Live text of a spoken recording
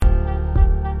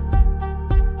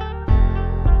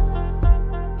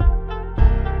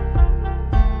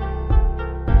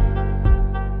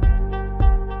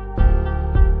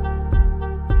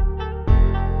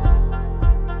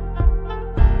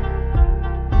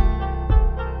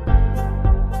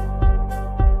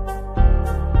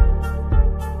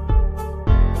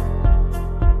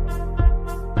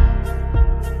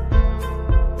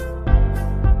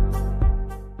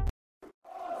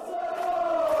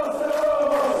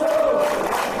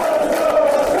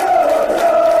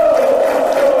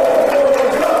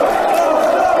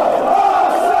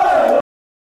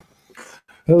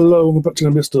Hello, welcome back to the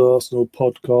Mr. Arsenal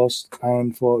podcast.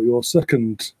 And for your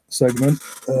second segment,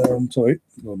 sorry,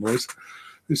 no noise.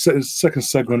 It's the second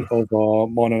segment of our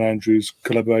mine and Andrew's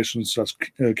collaboration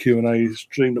 / Q&A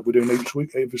stream that we're doing each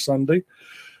week, every Sunday.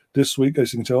 This week,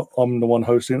 as you can tell, I'm the one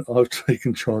hosting. I've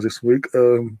taken charge this week.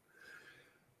 And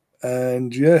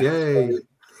yeah.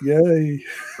 Yay.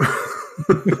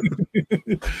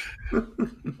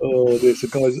 Oh, this, so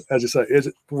guys, as I say,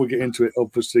 before we get into it,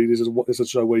 obviously, this is a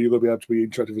show where you're going to be able to be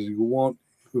interactive as you want.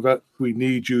 We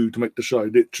need you to make the show,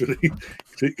 literally,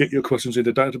 to get your questions in.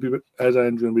 They don't have to be, as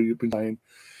Andrew and we've been saying,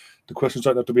 the questions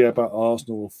don't have to be about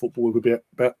Arsenal or football. It could be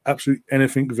about absolutely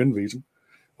anything within reason.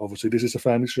 Obviously, this is a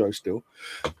family show still.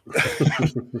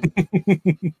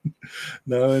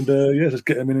 No, and just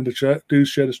get them in the chat. Do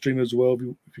share the stream as well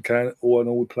if you can, or on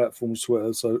all platforms,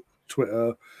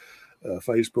 Twitter,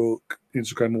 Facebook,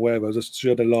 Instagram, or wherever. Just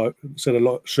share the live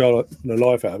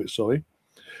out of it. Sorry.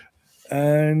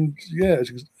 And yeah,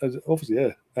 obviously,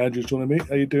 yeah. Andrew's joining me.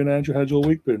 How you doing, Andrew? How's your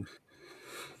week been?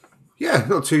 Yeah,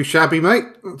 not too shabby, mate.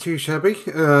 Not too shabby.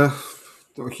 Not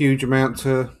a huge amount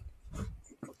to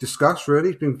discuss, really.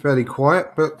 It's been fairly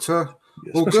quiet, but all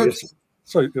good.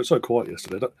 It was so quiet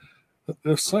yesterday.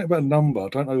 There's something about a number. I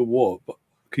don't know what, but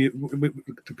people in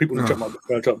the chat might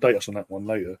be able to update us on that one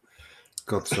later.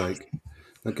 God's sake.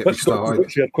 Don't get me started. I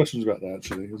actually had questions about that,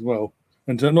 actually, as well.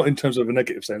 And not in terms of a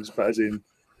negative sense, but as in,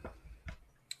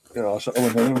 but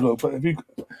the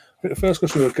first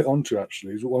question we'll get onto,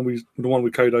 actually, is the one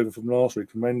we carried over from last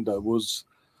week from Endo, was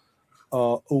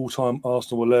our all-time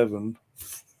Arsenal 11,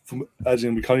 as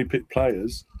in we can only pick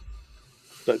players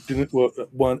that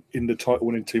weren't in the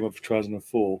title-winning team of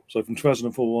 2004. So from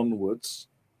 2004 onwards,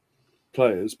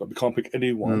 players, but we can't pick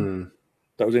anyone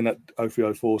that was in that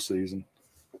 03-04 season.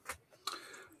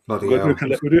 Bloody we'll hell.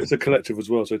 do it as a collective as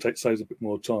well, so it saves a bit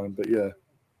more time, but yeah.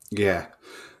 Yeah.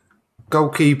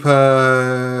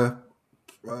 Goalkeeper...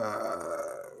 God,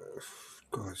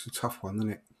 it's a tough one,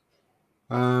 isn't it?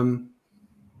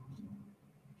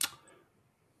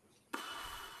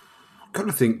 Got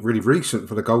to think really recent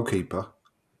for the goalkeeper.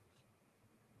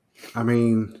 I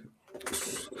mean,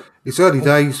 it's early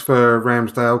days for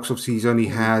Ramsdale because obviously he's only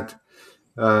had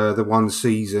the one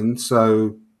season.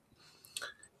 So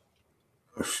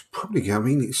probably, I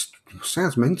mean, it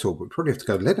sounds mental, but probably have to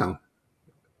go Leno.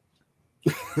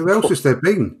 Who else has there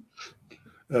been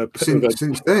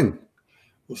since then?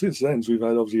 Well, since then, we've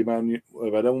had obviously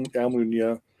we've had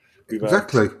Almunia, we've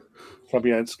exactly. had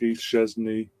Fabianski,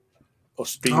 Szczesny,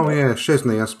 Ospina. Oh yeah,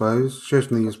 Szczesny, I suppose.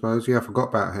 Yeah, I forgot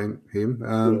about him.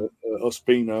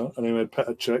 Ospina, and then we had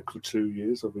Petr Cech for 2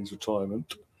 years of his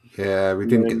retirement. Yeah, we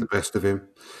didn't get the best of him.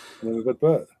 And then we've had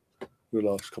Bert for the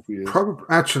last couple of years.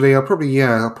 I'll probably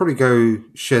go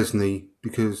Szczesny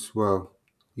because, well,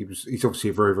 he's obviously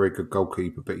a very, very good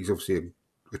goalkeeper, but he's obviously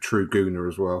a true gooner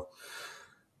as well.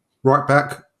 Right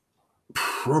back,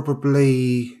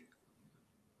 probably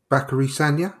Bakary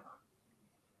Sagna.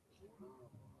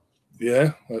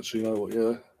 Yeah, actually, you know what?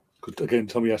 Yeah, again,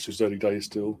 Tommy Asu's early days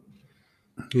still.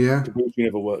 Yeah, he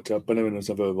never worked out. Benjamin was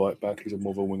never a right back. He's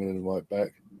more of a winger than a right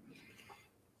back.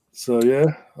 So yeah,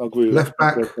 I agree with left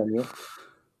back.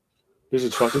 This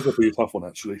is a pretty tough one,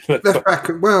 actually. Left back.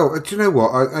 Well, do you know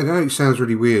what? I know it sounds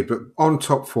really weird, but on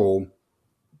top form,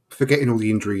 forgetting all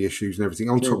the injury issues and everything,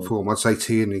 on top form, I'd say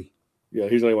Tierney. Yeah,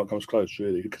 he's the only one comes close,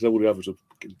 really, because all the others are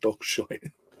fucking dog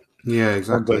shit. Yeah,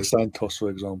 exactly. Andre Santos, for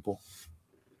example.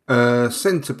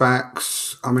 Centre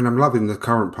backs. I mean, I'm loving the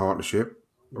current partnership.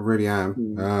 I really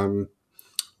am.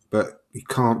 But you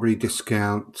can't really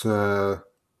discount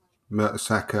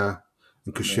Mertesacker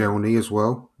and Koscielny as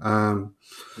well.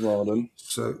 Marlon.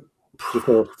 So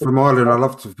from Ireland, I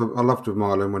loved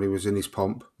Marlon when he was in his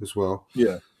pomp as well.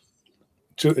 Yeah,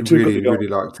 really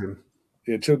liked him.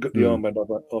 Yeah, until got the armband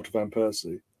after Van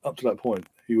Persie. Up to that point,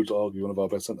 he was arguably one of our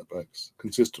best centre backs,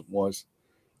 consistent wise.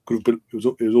 It was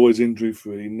always injury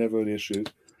free, never any issues.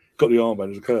 Got the armband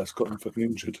as a curse, got him fucking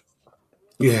injured.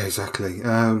 Yeah, exactly.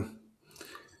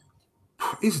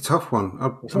 It's a tough one. I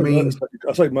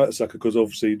say Mertesacker because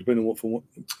obviously, depending on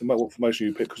what formation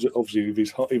you pick, because obviously, even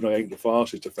though he ain't the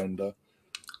fastest defender,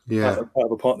 out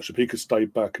of a partnership, he could stay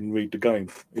back and read the game,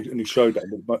 and he showed that.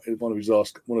 One of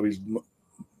his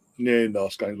near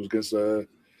last games was against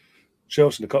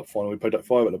Chelsea in the cup final. We played that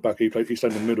 5 at the back. He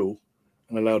stayed in the middle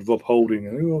and allowed Rob Holding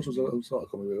and who else was that? I can't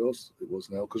remember who else it was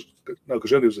now because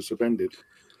Johnny was suspended.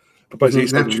 But basically, he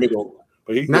stayed in the middle.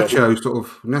 But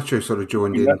Nacho sort of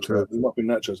joined in. It might have been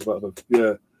Nacho's,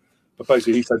 yeah. But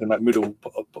basically, he stayed in that middle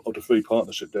of the free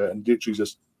partnership there and literally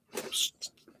just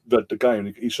read the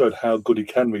game. He showed how good he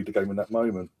can read the game in that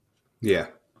moment. Yeah.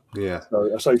 Yeah.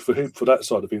 So I say for him, for that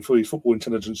side of him, for his football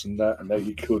intelligence and that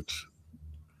he could.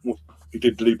 He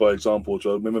did lead by example as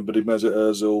well. Remember the Mesut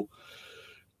Ozil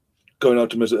going out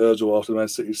to Mesut Ozil after Man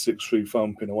City 6-3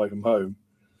 thumping away from home,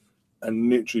 and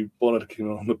literally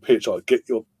bollocking on the pitch like get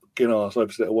your ass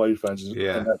over to the away fans and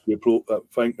actually applaud,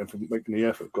 thank them for making the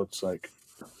effort. God's sake.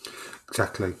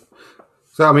 Exactly.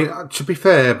 So I mean, to be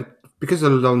fair, because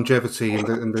of the longevity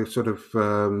and the sort of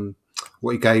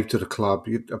what he gave to the club,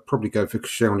 I'd probably go for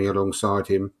Koscielny alongside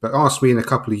him. But ask me in a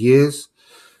couple of years,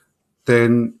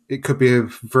 then it could be a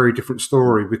very different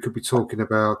story. We could be talking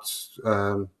about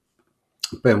Ben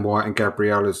White and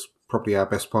Gabriel as probably our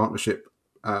best partnership.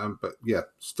 But yeah,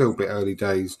 still a bit early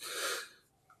days.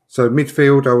 So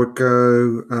midfield, I would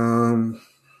go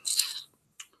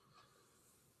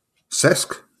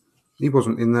Cesc. He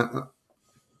wasn't in that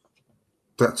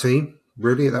team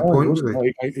really at that Oh, he point, was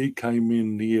wasn't. he? He came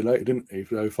in the year later, didn't he,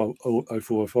 for the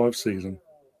 04-05 season?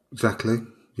 Exactly.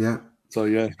 Yeah. So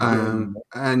yeah, and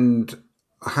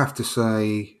I have to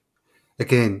say,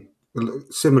 again,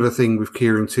 similar thing with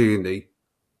Kieran Tierney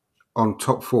on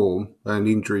top form and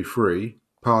injury free.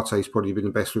 Partey's probably been the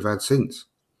best we've had since.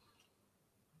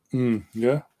 Yeah.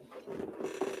 Yeah,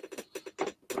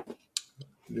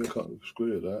 I can't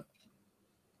disagree with that.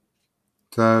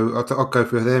 So I'll go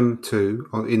for them two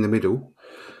in the middle.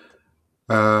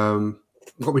 What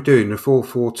are we doing? A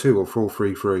 4-4-2 or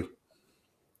 4-3-3?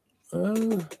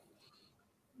 I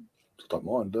don't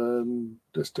mind.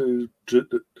 Let's do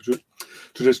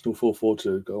traditional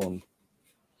 4-4-2. Go on.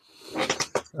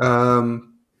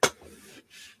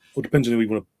 Well, depends on who we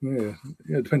want to.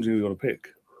 Yeah, depends on who we want to pick.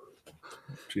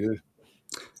 Yeah.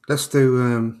 Let's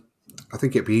do. I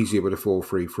think it'd be easier with a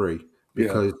 4-3-3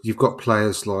 because you've got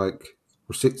players like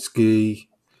Rosicki,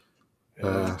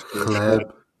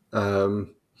 Chleb, and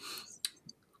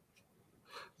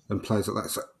players like that.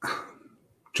 So,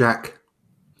 Jack.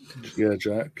 Yeah,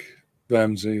 Jack.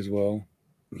 Ramsey as well.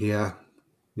 Yeah.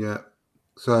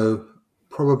 So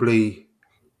probably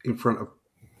in front of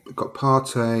we've got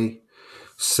Partey,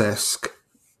 Cesc,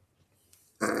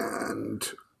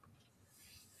 and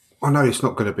I know it's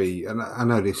not going to be. And I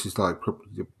know this is like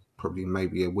probably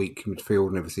maybe a weak midfield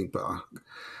and everything, but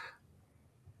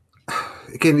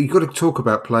again, you've got to talk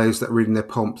about players that are in their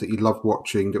pomp that you love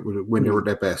watching that when they're at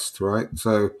their best, right?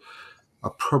 So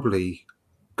I'll probably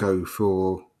go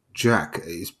for Jack at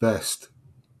his best.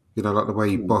 You know, like the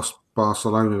way he bossed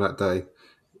Barcelona that day.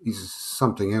 He's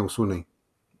something else, wasn't he?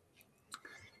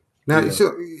 Now,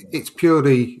 it's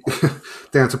purely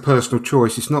down to personal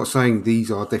choice. It's not saying these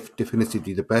are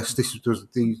definitively the best. This was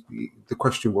the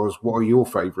question was, what are your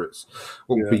favourites?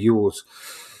 What would be yours?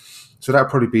 So that'd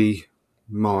probably be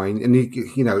mine. And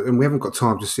and we haven't got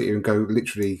time to sit here and go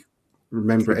literally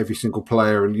remember every single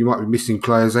player, and you might be missing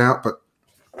players out. But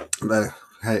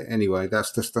hey, anyway,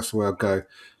 that's the way I go.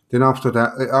 Then after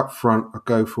that, up front, I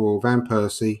go for Van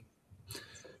Persie,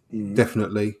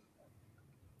 definitely.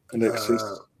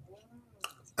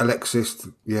 Alexis,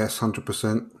 yes,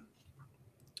 100%.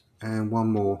 And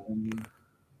one more.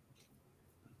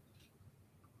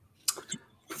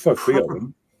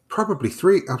 Probably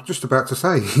three. I was just about to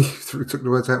say, took the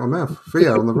words out of my mouth.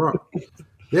 Theo on the right.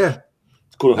 Yeah.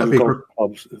 Scored 100 goals for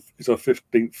clubs. It's our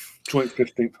 15th, joint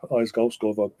 15th highest goal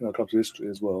score of our club's history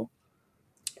as well.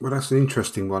 Well, that's an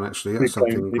interesting one, actually. That's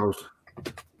something I was...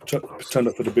 Turned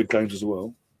up for the big games as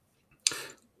well.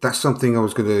 That's something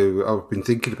I've been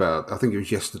thinking about. I think it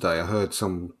was yesterday. I heard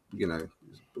one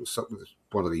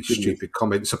of these stupid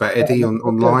comments about Eddie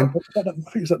online. I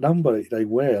think it's that number they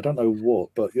wear. I don't know what,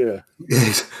 but yeah.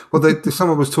 Yes. Well,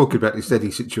 someone was talking about this Eddie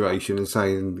situation and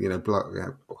saying, I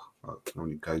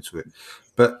won't go to it.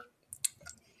 But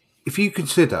if you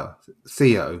consider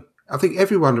Theo, I think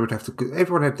everyone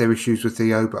had their issues with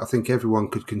Theo, but I think everyone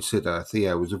could consider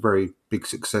Theo was a very big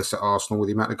success at Arsenal with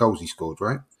the amount of goals he scored,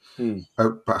 right?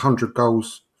 About 100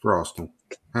 goals for Arsenal.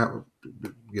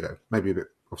 Maybe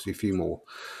obviously a few more.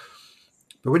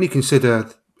 But when you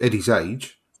consider Eddie's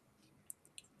age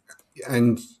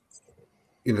and,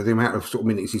 the amount of sort of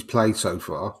minutes he's played so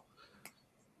far,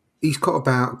 he's got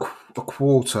about a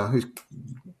quarter. He's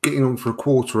getting on for a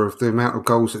quarter of the amount of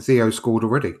goals that Theo scored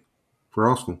already for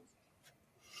Arsenal.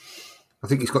 I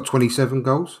think he's got 27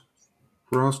 goals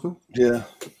for Arsenal. Yeah.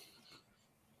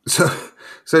 So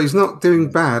he's not doing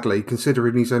badly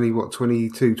considering he's only,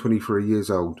 22, 23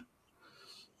 years old.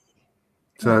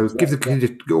 So give the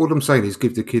kid, all I'm saying is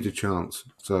give the kid a chance.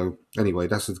 So anyway,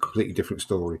 that's a completely different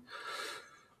story.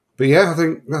 But yeah, I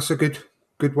think that's a good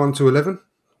 1 to 11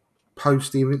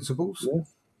 post the Invincibles.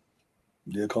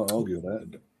 Yeah, can't argue with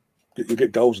that. You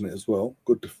get goals in it as well.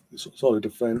 Good, solid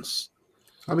defence.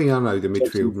 I mean, I know the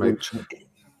midfield, mate.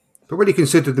 But when you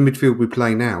consider the midfield we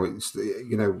play now, it's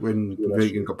when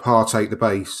you've got Partey at the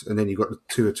base, and then you've got the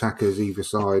two attackers either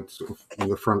side, sort of from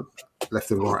the front,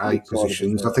 left and right 8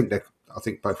 positions. I think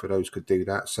both of those could do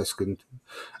that. Seskin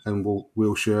and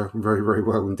Wilshere very, very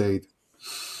well indeed.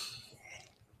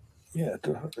 Yeah,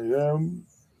 definitely. I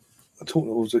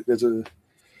thought there's a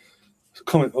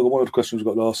comment on one of the questions we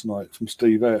got last night from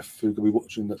Steve F, who could be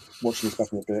watching this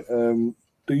back in a bit.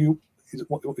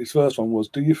 His first one was: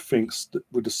 do you think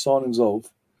with the signings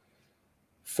of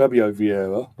Fabio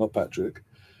Vieira, not Patrick,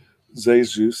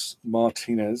 Jesus,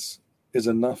 Martinez, is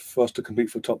enough for us to compete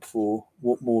for top 4?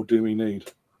 What more do we need?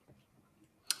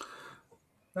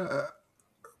 There'd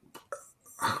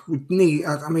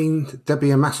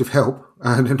be a massive help,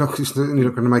 and they're not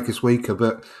going to make us weaker,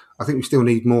 but I think we still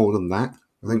need more than that.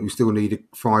 I think we still need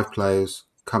 5 players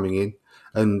coming in,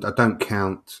 and I don't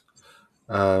count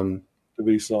the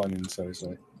re-signing, so to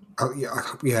say.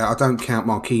 I don't count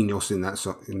Marquinhos in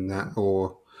that,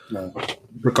 or no.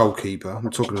 The goalkeeper. I'm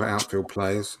talking about outfield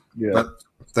players, yeah. But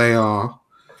they are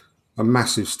a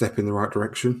massive step in the right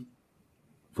direction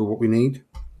for what we need.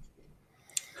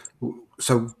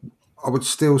 So I would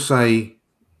still say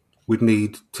we'd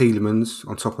need Tielemans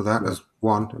on top of that as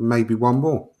one, maybe one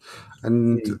more.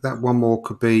 And that one more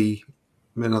could be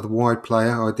another wide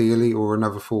player, ideally, or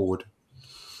another forward,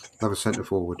 another centre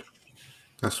forward.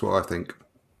 That's what I think.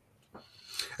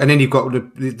 And then you've got the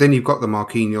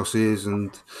Marquinhoses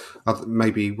and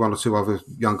maybe one or two other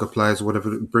younger players or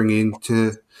whatever that bring in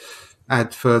to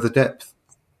add further depth.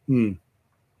 And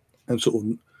sort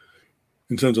of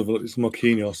in terms of it's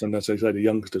Marquinhos and as they say the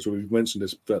youngsters, we've mentioned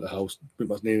this throughout the house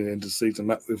pretty much near the end of the season.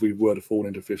 If we were to fall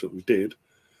into fifth, what we did,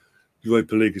 the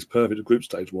Europa League is perfect group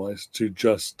stage wise to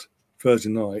just Thursday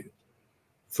night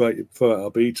throw out our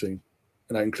B team,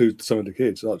 and that includes some of the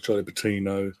kids like Charlie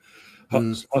Patino,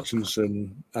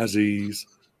 Hutchinson, Aziz,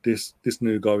 this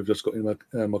new guy we've just got in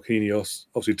Marquinhos,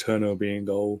 obviously Turner being in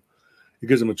goal. It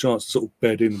gives them a chance to sort of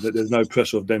bed in that there's no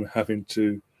pressure of them having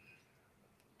to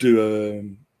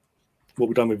do what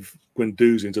we've done with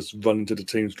Guendouzi and just run into the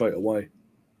team straight away.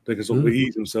 They can sort of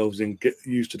ease themselves in, get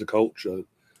used to the culture,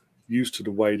 used to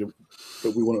the way that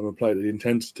we want them to play, the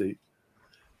intensity,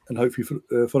 and hopefully for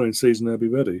the following season they'll be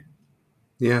ready.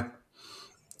 Yeah,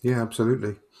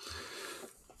 absolutely.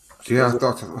 Yeah, I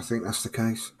think that's the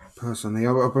case, personally.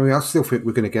 I still think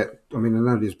we're going to get... I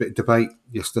know there's a bit of debate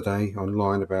yesterday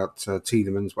online about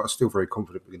Tielemans, but I'm still very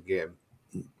confident we're going to get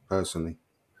him, personally.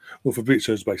 Well,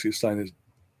 Fabrizio's basically saying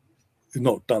he's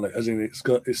not done it, as in it's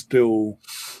still...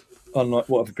 Unlike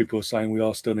what other people are saying, we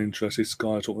are still interested.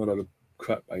 Sky talking about a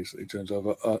crap, basically, in terms of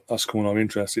us calling our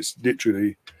interest. It's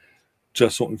literally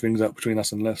just sorting things out between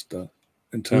us and Leicester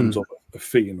in terms of a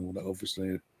fee and all that,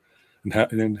 obviously. And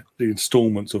then the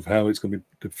instalments of how it's going to be,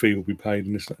 the fee will be paid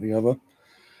and this, that, and the other.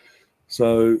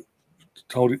 So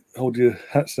hold your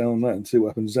hats down on that and see what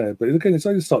happens there. But again, it's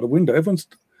only the start of the window. This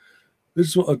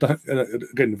is what again,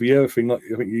 the Vieira thing, like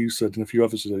I think you said and a few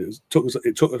others,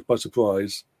 it took us by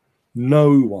surprise.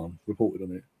 No one reported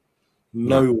on it.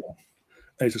 No one.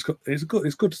 And it's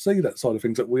good to see that side of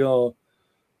things, that we are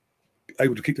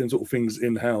able to keep them sort of things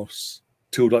in house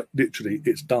till like literally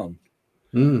it's done.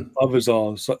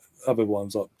 Other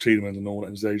ones like Tielemans and all that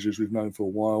and Jesus we've known for a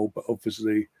while, but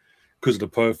obviously because of the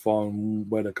profile and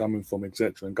where they're coming from,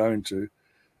 etc., and going to,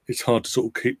 it's hard to sort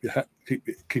of keep it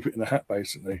in the hat,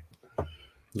 basically.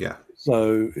 Yeah.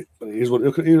 So it is what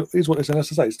they say.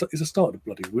 As I say, it's the start of the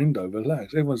bloody window.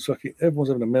 Relax. Everyone's having a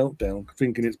meltdown,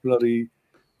 thinking it's bloody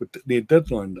near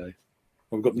deadline day.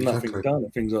 We've got nothing done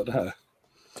and things like that.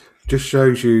 Just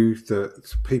shows you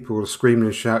that people are screaming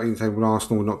and shouting, saying, "Well,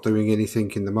 Arsenal are not doing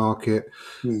anything in the market,"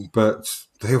 but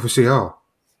they obviously are.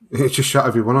 It just shut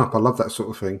everyone up. I love that sort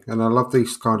of thing, and I love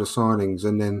these kind of signings.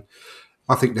 And then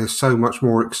I think they're so much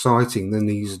more exciting than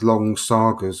these long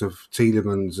sagas of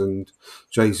Tielemans and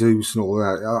Jesus and all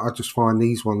that. I just find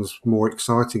these ones more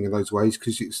exciting in those ways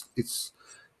because it's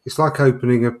like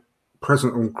opening a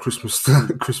present on Christmas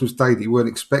Christmas Day that you weren't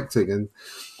expecting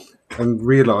and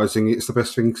realising it's the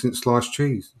best thing since sliced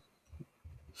cheese.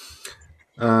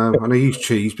 And I use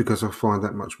cheese because I find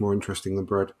that much more interesting than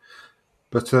bread.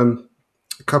 But a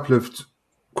couple of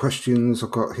questions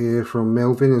I've got here from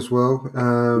Melvin as well.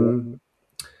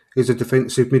 Is a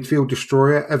defensive midfield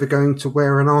destroyer ever going to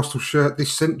wear an Arsenal shirt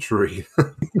this century?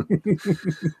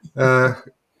 I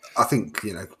think,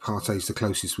 Partey's the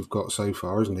closest we've got so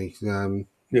far, isn't he?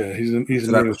 He's an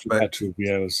nearest we've had to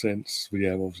Vieira since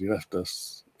Vieira obviously left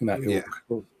us in that ilk.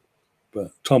 Yeah.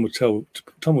 But time will tell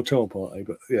Partey.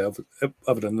 But yeah,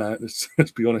 other than that, let's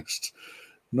be honest,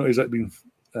 not exactly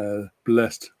been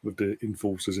blessed with the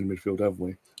enforcers in midfield, have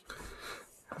we?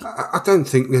 I don't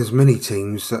think there's many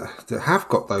teams that have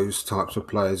got those types of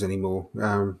players anymore.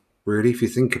 Really, if you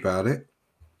think about it,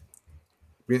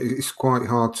 it's quite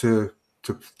hard to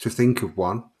think of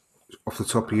one off the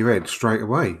top of your head straight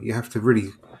away. You have to really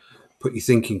put your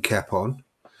thinking cap on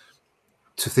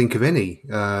to think of any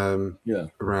Yeah,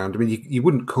 around. I mean, you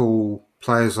wouldn't call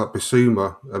players like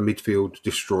Basuma a midfield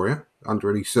destroyer under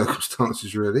any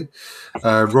circumstances, really.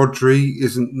 Rodri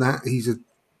isn't that. He's a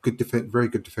very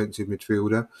good defensive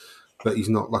midfielder, but he's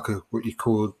not like what you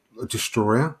call a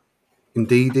destroyer.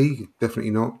 Indeed,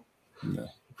 definitely not. no,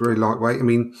 Very lightweight. I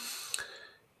mean,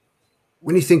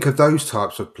 when you think of those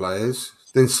types of players,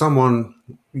 then someone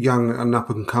young and up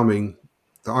and coming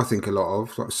that I think a lot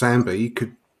of, like Sambi,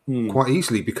 could Hmm. quite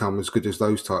easily become as good as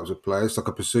those types of players, like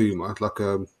a Basuma, like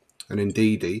an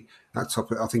Ndidi. That type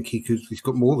of, I think he's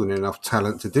got more than enough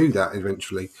talent to do that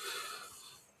eventually.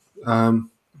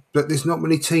 But there's not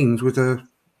many teams with a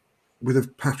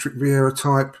Patrick Vieira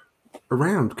type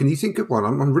around. Can you think of one?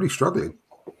 I'm really struggling.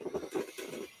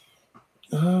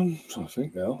 trying to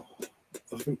think now.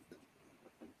 I think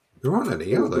There aren't any,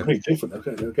 they're are there? completely different.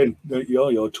 Okay, again,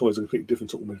 your choice is a completely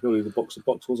different sort of midfielder, the box to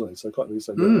box, wasn't it? So I can't really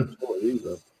say no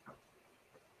either.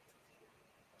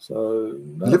 So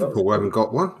no, that was Liverpool haven't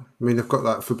got one. I mean, they've got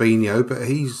that Fabinho, but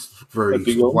he's very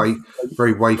maybe sort of young.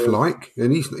 very waif-like,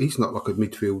 and he's not like a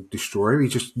midfield destroyer. He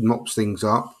just mops things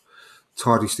up,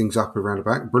 tidies things up around the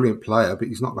back. Brilliant player, but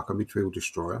he's not like a midfield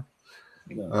destroyer.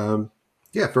 No.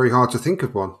 Yeah, very hard to think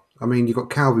of one. I mean, you've got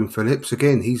Calvin Phillips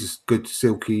again. He's a good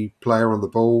silky player on the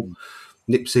ball,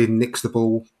 nips in, nicks the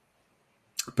ball,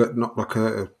 but not like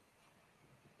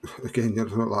again,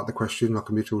 that's not like the question, like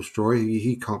a midfield destroyer.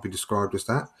 He can't be described as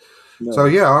that. So No.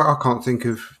 yeah, I can't think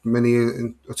of many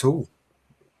at all.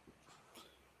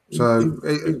 So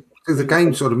the Even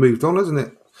game sort of moved on, hasn't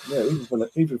it? yeah,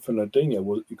 even Fernandinho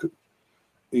was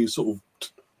he sort of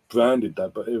branded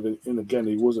that, but even and again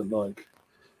he wasn't like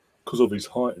because of his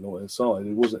height and all his size,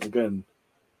 he wasn't again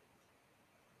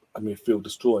a midfield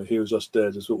destroyer. He was just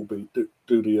there to sort of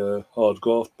do the hard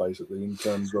graft basically in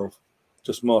terms of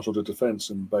just marshal the defence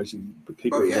and basically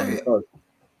keep Well, everyone in yeah, tow.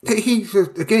 he's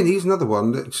again, he's another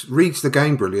one that reads the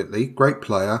game brilliantly. Great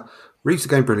player, reads the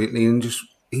game brilliantly, and just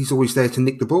he's always there to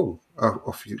nick the ball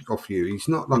off you. Off you. He's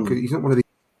not like Hmm. he's not one of these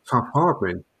tough hard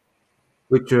men,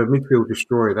 which a midfield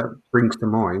destroyer that brings to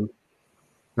mind.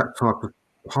 That type of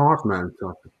hard man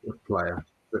type of player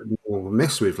that you will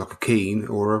mess with, like a Keane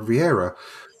or a Vieira.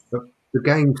 But the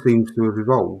game seems to have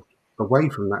evolved away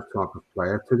from that type of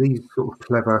player to these sort of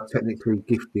clever, technically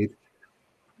gifted,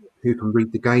 who can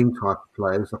read the game type of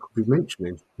players, like I've been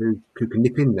mentioning, who can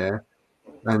nip in there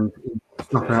and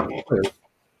snuff out players.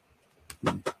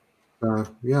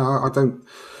 Yeah,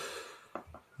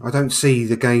 I don't see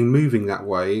the game moving that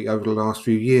way over the last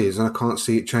few years, and I can't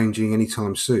see it changing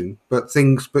anytime soon. But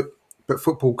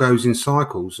football goes in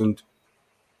cycles, and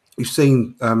you've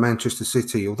seen Manchester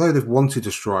City, although they've wanted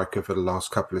a striker for the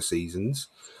last couple of seasons,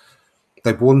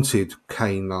 they wanted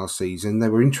Kane last season. They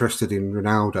were interested in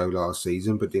Ronaldo last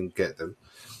season, but didn't get them.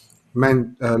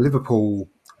 Liverpool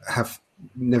have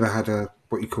never had a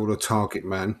what you call a target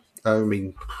man. I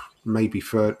mean, maybe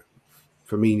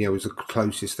Firmino was the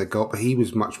closest they got, but he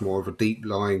was much more of a deep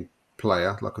line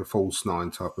player, like a false nine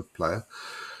type of player.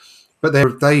 But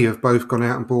they have both gone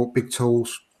out and bought big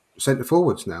tools centre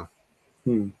forwards now.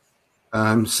 Hmm.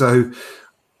 So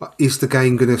is the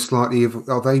game going to slightly?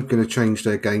 Are they going to change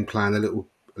their game plan a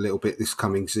little bit this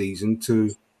coming season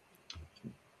to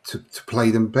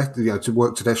play them better? To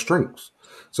work to their strengths.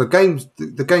 So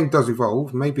the game does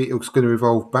evolve. Maybe it's going to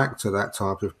evolve back to that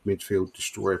type of midfield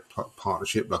destroyer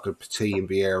partnership, like a Petit and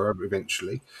Vieira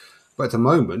eventually. But at the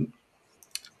moment,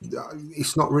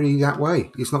 it's not really that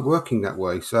way. It's not working that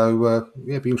way. So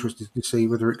yeah, it'd be interested to see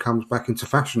whether it comes back into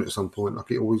fashion at some point,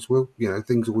 like it always will.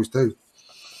 Things always do.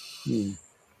 Hmm.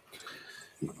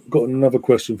 Got another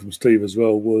question from Steve as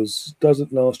well. Was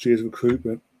doesn't last year's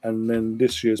recruitment and then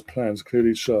this year's plans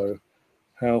clearly show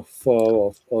how far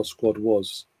off our squad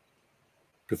was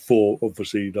before,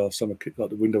 obviously, last summer, like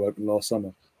the window opened last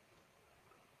summer?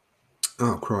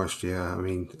 Oh Christ, yeah. I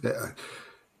mean,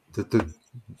 the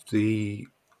the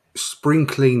spring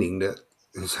cleaning that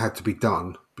has had to be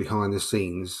done behind the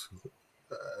scenes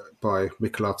by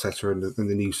Mikel Arteta and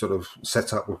the new sort of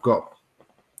setup we've got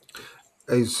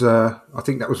is, I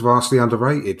think that was vastly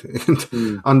underrated and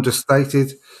Hmm.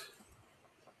 understated.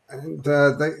 And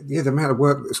the amount of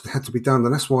work that's had to be done,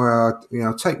 and that's why I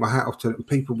take my hat off to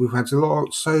people. We've had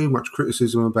so much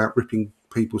criticism about ripping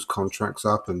people's contracts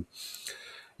up and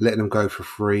letting them go for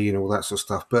free and all that sort of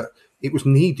stuff, but it was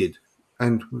needed.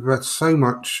 And we've had so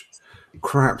much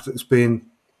crap that's been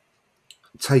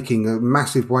taking a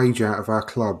massive wage out of our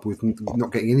club with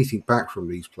not getting anything back from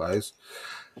these players,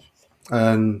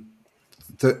 and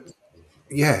that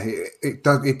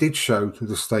it did show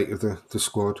the state of the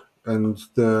squad and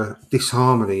the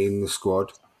disharmony in the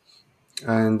squad,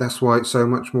 and that's why it's so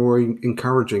much more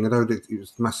encouraging. I know that it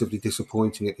was massively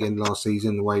disappointing at the end of last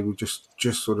season, the way we just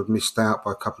sort of missed out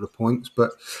by a couple of points,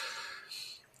 but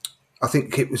I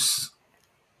think it was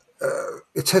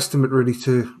a testament really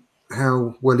to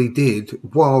how well he did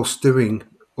whilst doing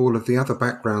all of the other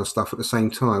background stuff at the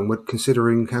same time, when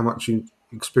considering how much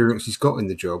experience he's got in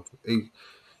the job.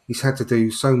 He's had to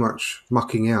do so much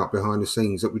mucking out behind the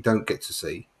scenes that we don't get to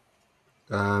see,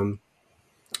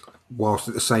 whilst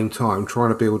at the same time trying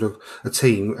to build a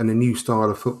team and a new style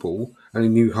of football and a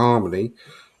new harmony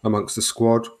amongst the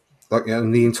squad,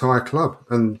 and the entire club,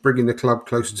 and bringing the club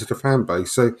closer to the fan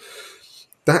base. So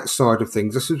that side of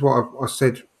things, this is what I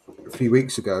said a few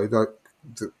weeks ago, like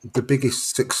the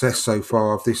biggest success so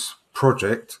far of this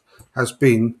project has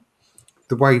been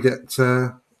the way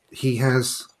that he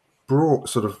has brought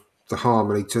sort of the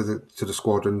harmony to the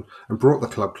squad and brought the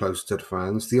club closer to the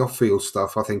fans. The off-field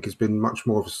stuff, I think, has been much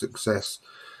more of a success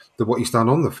than what he's done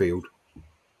on the field,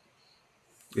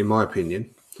 in my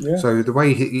opinion. Yeah. So the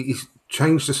way he's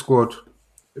changed the squad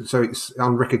so it's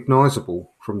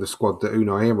unrecognisable from the squad that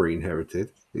Unai Emery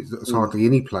inherited. There's hardly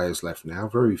any players left now,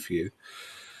 very few.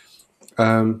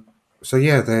 So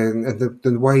yeah,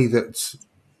 the way that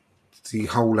the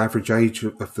whole average age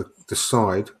of the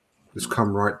side has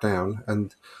come right down,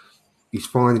 and he's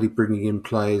finally bringing in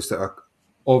players that are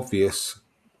obvious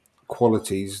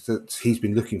qualities that he's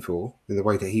been looking for in the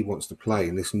way that he wants to play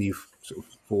in this new sort of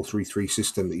 4-3-3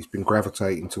 system that he's been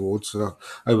gravitating towards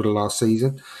over the last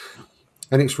season.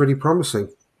 And it's really promising.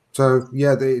 So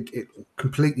yeah, it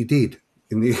completely did,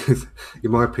 in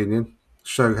my opinion,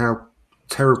 show how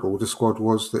terrible the squad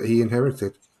was that he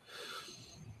inherited.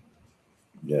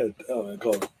 Yeah, oh my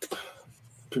God,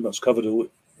 pretty much covered what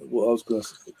I was going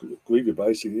to agree with.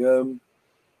 Basically, I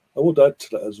would add to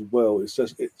that as well.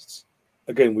 It's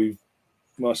again,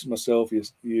 myself,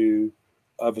 you,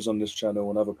 others on this channel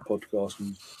and other podcasts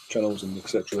and channels and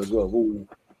etc. as well. All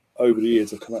over the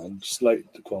years have come out and slated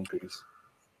the Quonkies.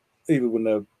 Even when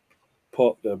they're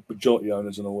the majority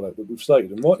owners and all that, but we've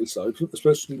stated, and rightly so,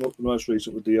 especially not the most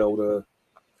recent with the older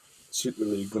Super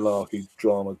League malarkey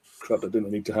drama crap that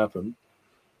didn't need to happen.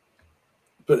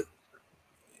 But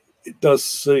it does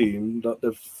seem that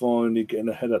they're finally getting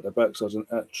their head out their backsides and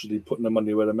actually putting their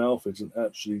money where their mouth is and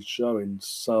actually showing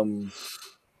some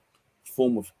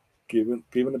form of giving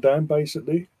a damn,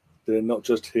 basically. They're not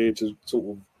just here to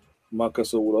sort of muck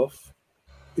us all off.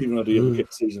 Even though the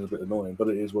wicket season is a bit annoying, but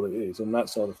it is what it is on that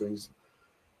side of things.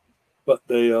 But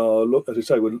they are, as you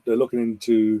say, they're looking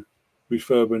into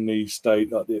refurbing the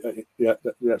state, like the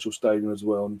actual stadium as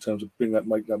well, in terms of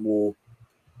make that more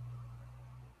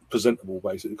presentable,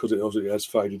 basically, because it obviously has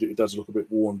faded. It does look a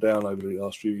bit worn down over the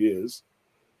last few years.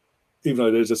 Even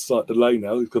though there's a slight delay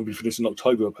now, it's going to be finished in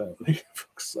October apparently. For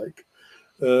fuck's sake,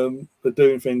 they're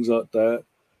doing things like that.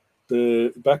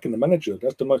 They're backing the manager.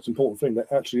 That's the most important thing. They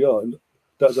actually are. And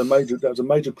that was a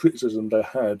major criticism they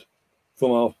had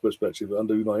from our perspective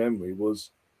under Unai Emery, was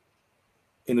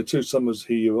in the 2 summers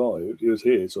he was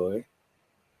here,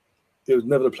 it was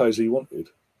never the players he wanted.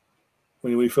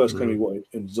 When he first came, he wanted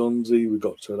Nzonzi, we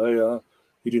got Torreira.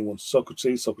 He didn't want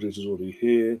Socrates. Socrates was already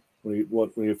here when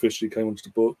he officially came onto the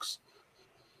books.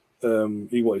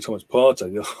 He wanted Thomas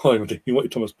Partey. He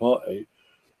wanted Thomas Partey,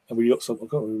 and we got something. I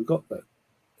can't remember we got that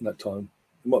in that time.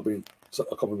 It might be, I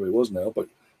can't remember who it was now, but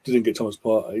didn't get Thomas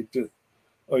Partey.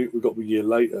 We got a year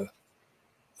later.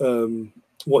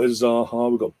 What is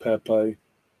Zaha? We got Pepe.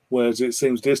 Whereas it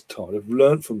seems this time they've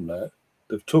learned from that.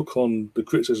 They've took on the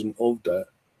criticism of that,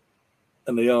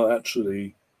 and they are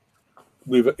actually,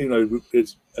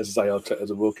 it's as I say,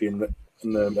 Arteta's a rookie and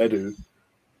Edu.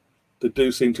 They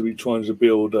do seem to be trying to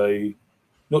build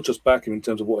not just back him in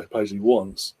terms of what players he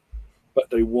wants, but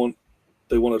they want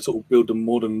to sort of build a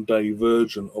modern day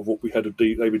version of what we had with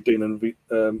David Dean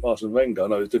and Arsene Wenger. I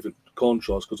know there's different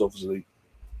contrasts because obviously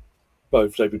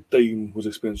both David Dean was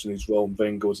experienced in his role and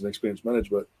Wenger was an experienced manager,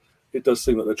 but it does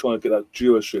seem like they're trying to get that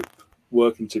duoship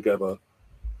working together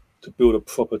to build a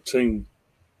proper team.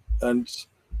 And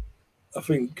I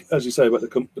think, as you say, about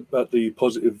the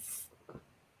positive,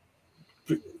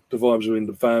 the vibes are in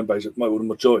the fan base, well, the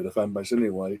majority of the fan base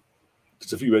anyway.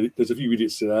 There's a few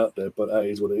idiots still out there, but that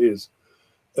is what it is.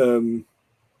 But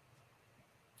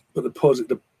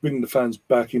the bringing the fans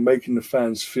back and making the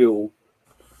fans feel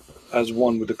as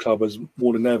one with the club as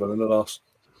more than ever in the last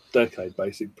decade,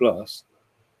 basic plus,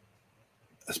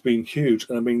 has been huge.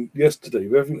 And I mean, yesterday,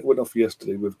 with everything that went off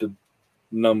yesterday with the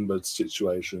numbered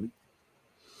situation.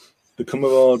 The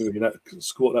camaraderie in that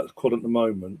squad at the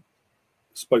moment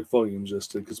spoke volumes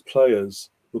yesterday because players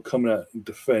were coming out in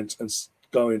defence and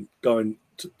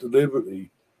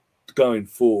deliberately going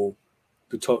for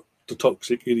the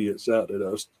toxic idiots out there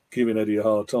that was giving Eddie a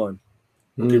hard time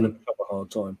or giving the club a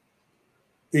hard time.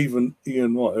 Even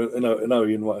Ian White, I know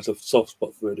Ian White has a soft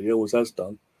spot for Eddie, he always has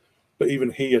done, but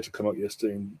even he had to come out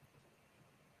yesterday. And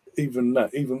even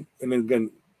that, and then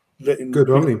again, letting Good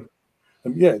on him.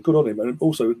 yeah, good on him. And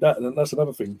also and that's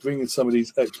another thing, bringing some of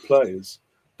these ex-players,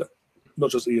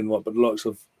 not just Ian White, but the likes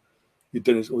of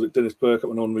Dennis Burkett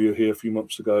and Henri were here a few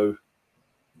months ago.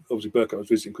 Obviously, Burkett was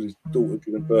visiting because his daughter had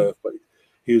given birth, but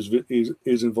he was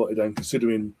invited, and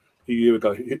considering a year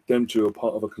ago, them two are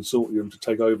part of a consortium to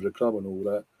take over the club and all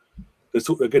that.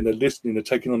 They're listening, they're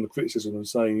taking on the criticism and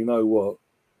saying, you know what,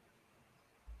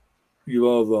 you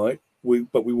are right,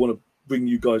 but we want to bring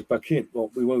you guys back in. Well,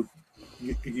 we want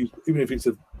to, even if it's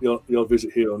the odd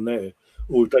visit here and there,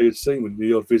 or they had seen when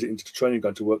the odd visit into the training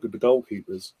going to work with the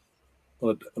goalkeepers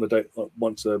on a day,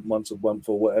 once a month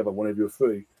or whatever, whenever you're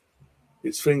free.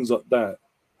 It's things like that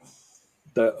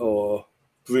are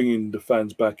bringing the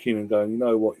fans back in and going, you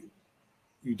know what,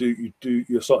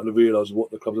 you're starting to realise what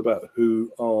the club's about,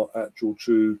 who are actual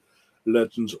true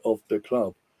legends of the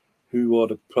club, who are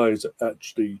the players that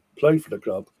actually play for the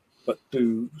club but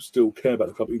do still care about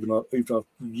the club even after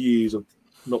years of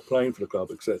not playing for the club,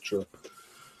 etc.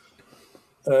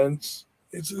 And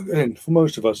it's, again, for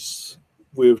most of us,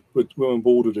 we're on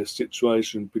board with this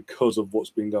situation because of what's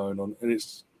been going on. And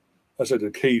it's, I said, the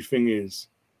key thing is,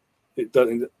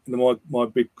 my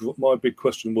big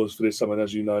question was for this summer, and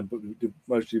as you know, but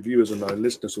most of your viewers will know,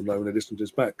 listeners will know when they listen to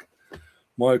this back.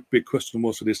 My big question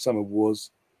was for this summer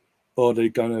was, are they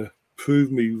going to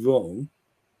prove me wrong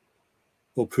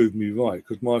or prove me right?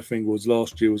 Because my thing was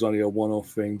last year was only a one-off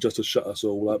thing just to shut us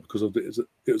all up because of it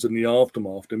was in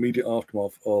the immediate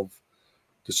aftermath of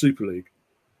the Super League.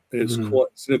 And it's quite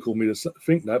cynical of me to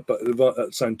think that, but at the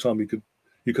same time, you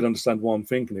could understand why I'm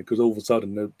thinking it, because all of a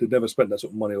sudden they'd never spent that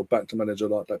sort of money or backed a manager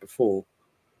like that before.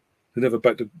 They never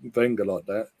backed a Wenger like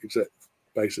that, except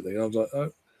basically. And I was like,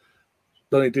 oh,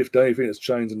 the only thing that's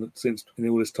changed since in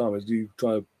all this time is you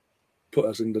try to put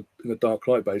us in the dark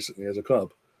light, basically, as a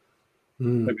club.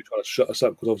 Maybe trying to shut us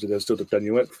up because obviously there's still the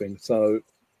Daniel Ek thing. So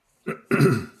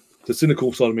the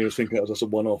cynical side of me was thinking that was just a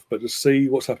one-off, but to see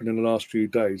what's happened in the last few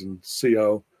days and see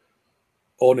how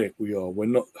on it we are, we're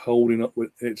not holding up.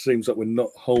 It seems like we're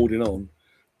not holding on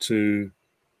to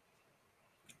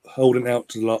holding out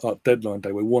to the deadline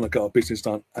day. We want to get our business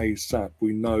done ASAP.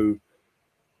 We know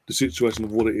the situation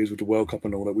of what it is with the World Cup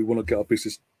and all that. We want to get our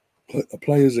business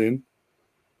players in,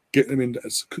 get them in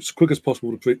as quick as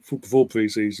possible before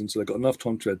pre-season, so they've got enough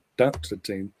time to adapt to the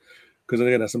team. Because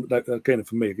again,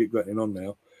 for me, I keep getting on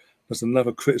now. That's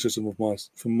another criticism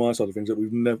from my side of things, that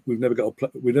we've never got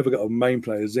our main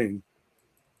players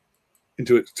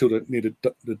until they need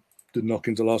the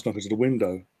knockings, the last knockings of the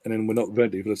window, and then we're not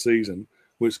ready for the season,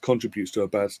 which contributes to a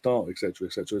bad start, etc.,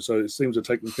 etc. So it seems to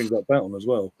take things like that on as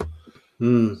well.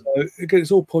 So again,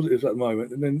 it's all positive at the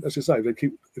moment. And then, as I say, if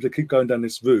they keep going down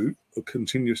this route of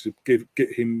continuously get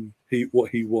him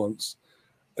what he wants,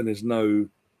 and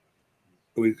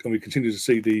we continue to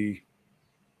see the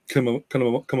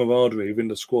camaraderie within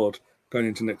the squad going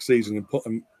into next season, and put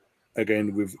them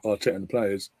again with Arteta and the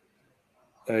players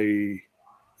a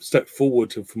step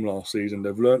forward from last season.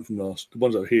 They've learned from the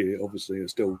ones that are here, obviously, are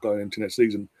still going into next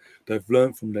season. They've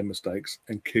learned from their mistakes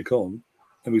and kick on,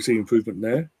 and we see improvement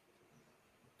there.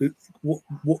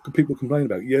 What can people complain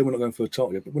about? Yeah, we're not going for a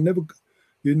title yet, but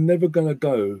you're never going to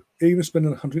go, even spending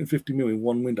 150 million in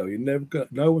one window,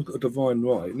 no one's got a divine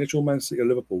right, unless you're Man City or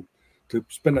Liverpool, to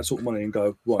spend that sort of money and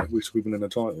go, right, we're sweeping in a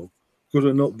title. Because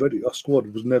we're not ready. Our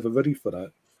squad was never ready for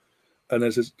that. And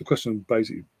the question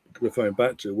basically referring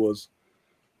back to was,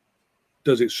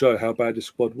 does it show how bad the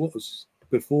squad was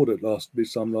before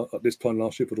this time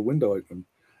last year for the window open?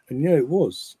 And yeah, it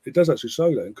was. It does actually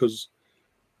show that, because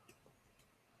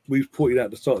we've pointed out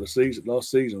at the start of the season.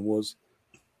 Last season was,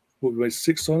 we made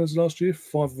 6 signings last year.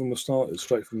 5 of them were starters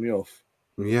straight from the off.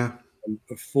 Yeah.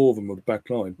 And 4 of them were the back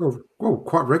line. Well,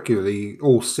 quite regularly,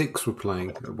 all 6 were playing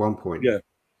at one point. Yeah.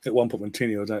 At one point when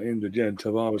Tini was out injured, and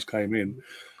Tavares came in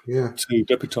to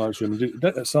deputise for him. And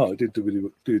that start did do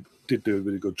a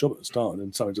really good job at the start, and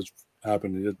then something just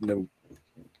happened, and it never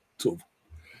sort of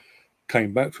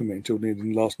came back from it until near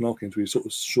the last knockings. We sort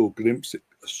of saw glimpses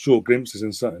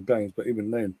in certain games, but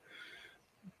even then.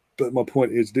 But my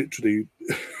point is, literally,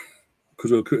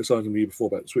 because we were criticising the year before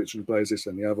about switching players, this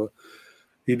and the other,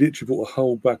 he literally brought a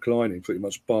whole back line in, pretty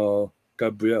much bar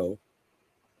Gabriel,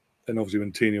 and obviously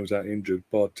when Tierney was out injured,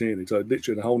 by Tierney, so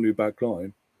literally a whole new back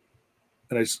line,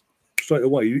 and it's straight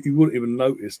away you wouldn't even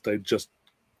notice they just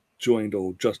joined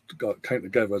or just came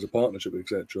together as a partnership,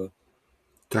 etc.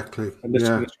 Exactly. Unless,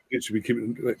 Yeah. unless you literally keep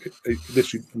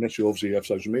it, unless you obviously have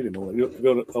social media and all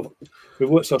that. If it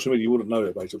weren't social media, you wouldn't know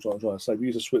it. Basically, what I'm trying to say. If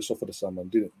you just switched off for someone,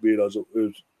 didn't realise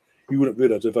you wouldn't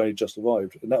realise they've only just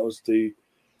arrived, and that was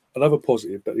another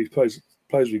positive that these players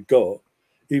we got,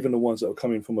 even the ones that are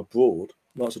coming from abroad,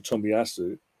 like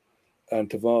Tomiyasu and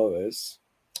Tavares,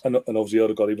 and obviously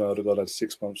Odegaard, even though Odegaard had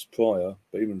 6 months prior,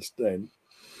 but even then,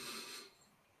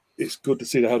 it's good to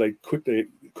see how they quickly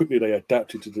they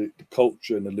adapted to the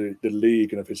culture and the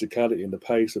league and the physicality and the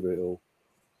pace of it all,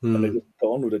 and they just got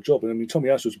on with the job. And I mean,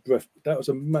 Tomiyasu was that was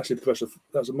a massive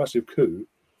coup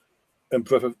and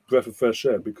breath of fresh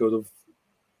air because of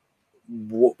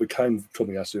what became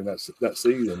Tomiyasu in that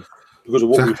season, because of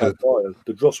what we Exactly. had prior.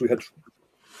 The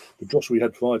dross we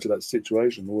had prior to that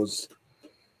situation was,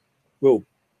 well,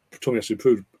 Tomiyasu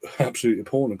proved absolutely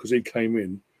appalling because he came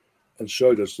in and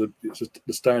showed us that it's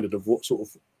the standard of what sort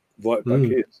of right back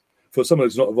is. For someone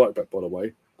who's not a right back, by the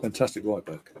way, fantastic right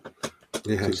back.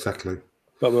 Yeah, exactly.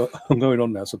 But I'm going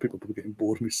on now, so people are probably getting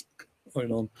bored of me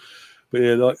going on. But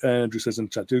yeah, like Andrew says in the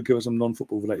chat, do give us some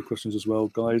non-football related questions as well,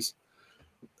 guys.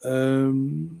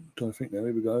 Trying to think now.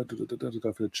 Here we go.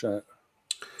 Go for the chat.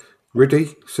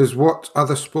 Riddy says, what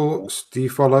other sports do you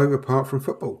follow apart from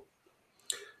football?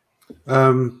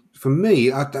 For me,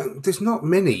 there's not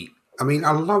many. I mean,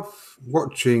 I love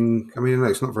watching. I mean, I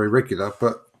know it's not very regular,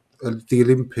 but the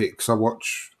Olympics, I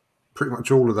watch pretty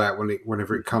much all of that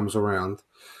whenever it comes around,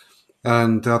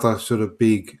 and other sort of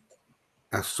big,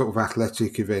 sort of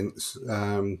athletic events.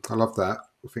 I love that.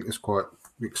 I think it's quite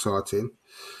exciting.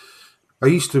 I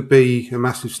used to be a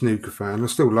massive snooker fan. I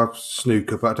still love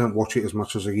snooker, but I don't watch it as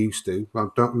much as I used to.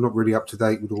 I'm not really up to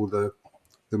date with all the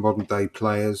modern day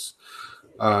players.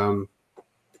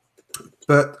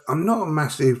 But I'm not a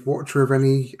massive watcher of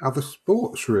any other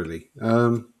sports, really.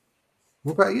 What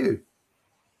about you?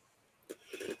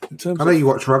 In terms I know of you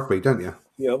watch rugby, don't you?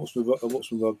 yeah, I watched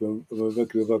some rugby. I'm a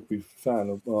regular rugby fan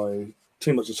of my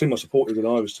team. The team I supported an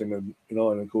Irish team in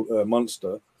Ireland called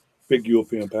Munster, big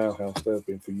European powerhouse. They've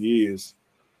been for years.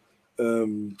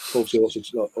 Obviously,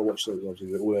 I watch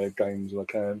obviously all their games if I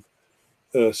can.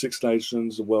 Six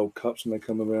Nations, the World Cups when they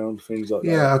come around, things like that.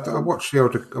 Yeah, I watch the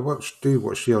older. Do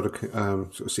watch the older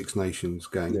sort of Six Nations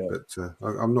game, Yeah, but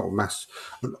I'm not a mass.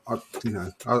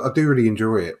 I do really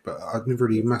enjoy it, but I've never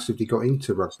really massively got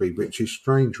into rugby, which is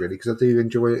strange, really, because I do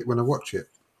enjoy it when I watch it.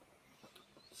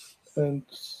 and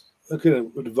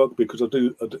again with the rugby, because I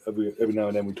do every now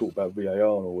and then we talk about VAR and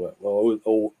all that.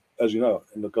 Well, as you know,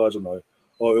 and the guys will know,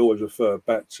 I always refer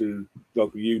back to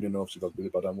rugby union. Obviously, rugby,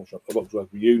 but I watch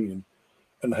rugby union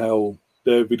and how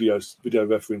their video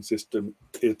refereeing system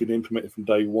has been implemented from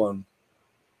day one,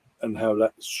 and how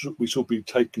we should be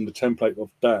taking the template of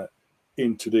that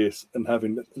into this and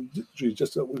having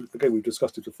just again we've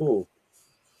discussed it before,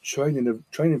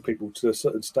 training people to a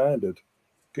certain standard.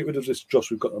 Get rid of this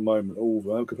Josh we've got at the moment,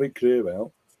 all complete clear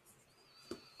out,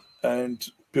 and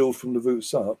build from the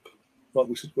roots up, like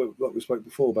we spoke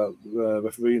before about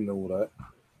refereeing and all that.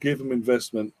 Give them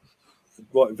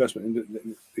right investment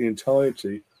in the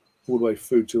entirety, all the way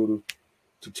through to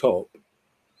top,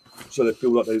 so they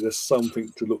feel like there's something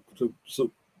to look to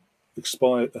sort of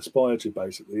aspire to,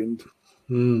 basically,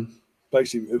 and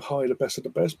basically hire the best of the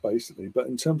best, basically. But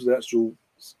in terms of the actual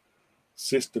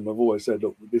system, I've always said,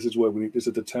 look, this is where we need. This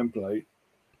is the template.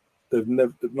 They've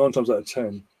never 9 times out of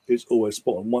 10, it's always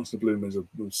spot on. Once in a blue moon is a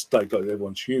mistake, like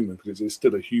everyone's human because it's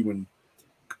still a human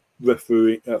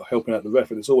referee helping out the ref,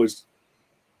 and it's always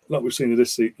like we've seen in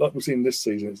this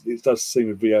season. It does seem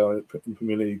with VAR in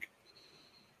Premier League,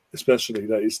 especially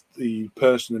that it's the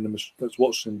person that's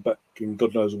watching back in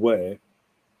God knows where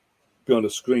behind the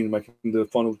screen making the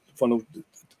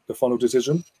final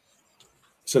decision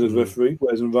instead of the referee.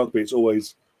 Whereas in rugby, it's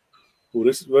always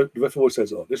the referee always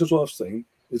says, "Oh, this is what I've seen.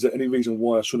 Is there any reason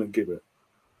why I shouldn't give it,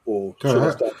 or should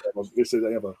I stand there? This is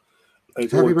the other?" And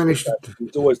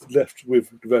it's always left with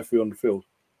the referee on the field.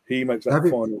 He makes that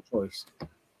final choice.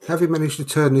 Have you managed to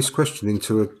turn this question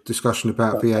into a discussion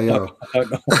about VAR? I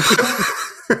don't know.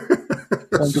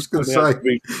 I'm just going to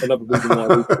say another reason why I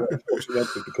watch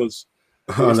rugby, because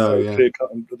clear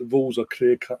cut and the rules are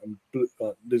clear cut and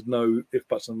there's no if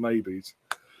buts and maybes.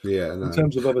 Yeah, in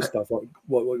terms of other stuff, like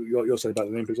what you're saying about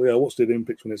the Olympics. I watch the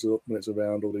Olympics when it's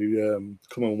around, or the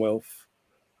Commonwealth.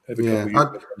 Every couple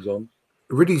of years comes on.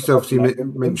 Riddy's obviously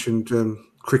mentioned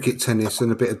cricket, tennis,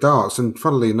 and a bit of darts. And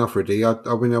funnily enough, Riddy, I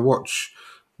watch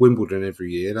Wimbledon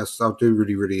every year. I do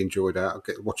really enjoy that. I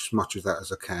get to watch as much of that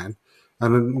as I can.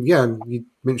 And yeah, you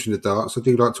mentioned the darts. I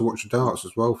do like to watch the darts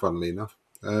as well, funnily enough.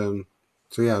 So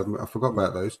yeah, I forgot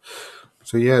about those.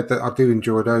 So yeah, I do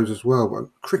enjoy those as well. But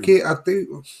cricket, I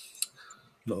do.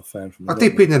 Not a fan from I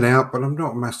dip in and out, but I'm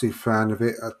not a massive fan of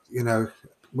it.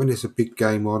 When there's a big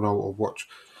game on, I'll watch.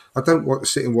 I don't want to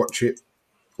sit and watch it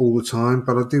all the time,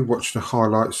 but I do watch the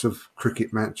highlights of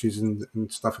cricket matches and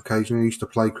stuff occasionally. I used to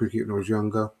play cricket when I was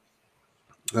younger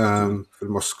for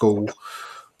my school,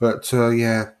 but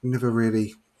yeah, never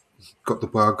really got the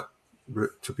bug,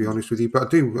 to be honest with you. But I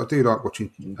do like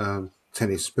watching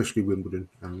tennis, especially Wimbledon.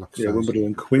 And like I say, Wimbledon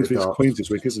and Queens this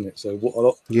week, isn't it? So what a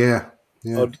lot. Yeah.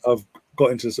 I've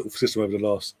got into the sort of system over the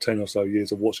last 10 or so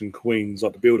years of watching Queens,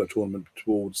 like the build-up tournament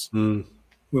towards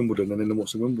Wimbledon, and then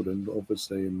watching Wimbledon,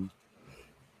 obviously.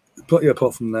 But yeah,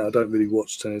 apart from that, I don't really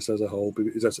watch tennis as a whole.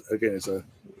 Because it's a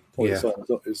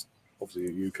it's obviously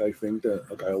a UK thing.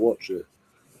 Okay, I'll watch it.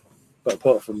 But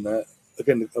apart from that,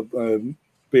 again,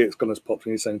 BX Gunners popped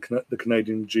in saying the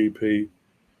Canadian GP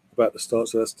about the start.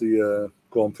 So that's the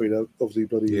Grand Prix. Obviously,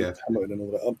 bloody Hamilton and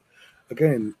all that.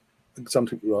 Again, some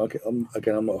people like it. I'm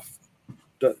not.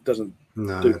 Doesn't.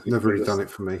 No, never really done it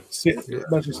for me.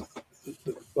 Imagine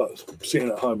sitting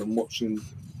at home and watching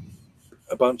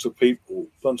a bunch of people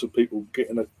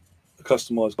getting a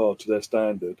customized car to their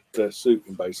standard, their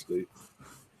suiting basically,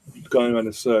 going around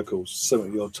in circles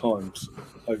 70 odd times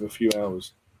over a few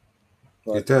hours.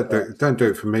 Like, don't do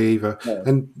it for me either. No.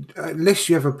 And unless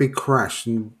you have a big crash,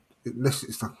 and unless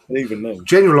it's like even then,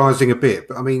 generalising a bit,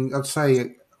 but I mean, I'd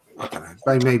say I don't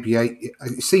know, maybe 8.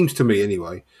 It seems to me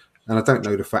anyway, and I don't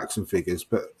know the facts and figures,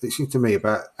 but it seems to me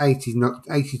about 80 to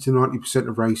 90%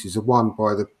 of races are won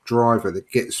by the driver that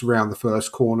gets around the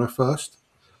first corner first.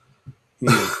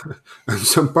 And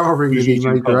so barring any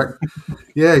major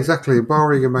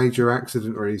barring a major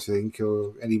accident or anything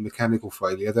or any mechanical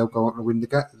failure, they'll go on to win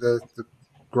the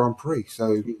Grand Prix.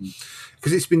 So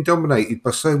because it's been dominated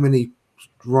by so many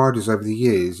riders over the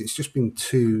years, it's just been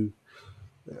too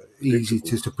easy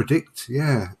to predict.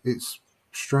 Yeah, it's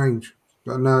strange.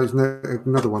 But no, it's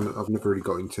another one that I've never really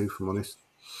got into, if I'm honest.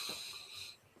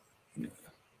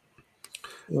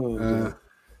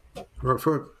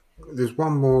 Right, there's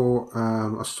one more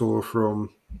I saw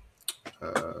from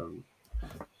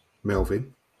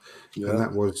Melvin, and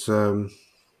that was I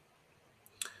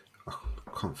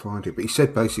can't find it, but he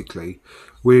said basically,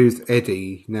 with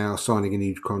Eddie now signing a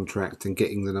new contract and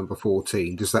getting the number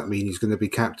 14, does that mean he's going to be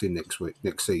captain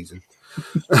next season?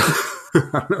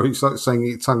 I know he's like saying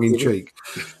it tongue in cheek,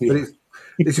 but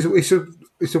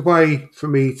it's a way for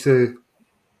me to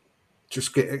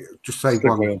just say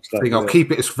one thing. I'll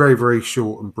keep it as very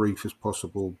short and brief as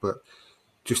possible, but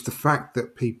just the fact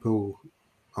that people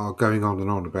are going on and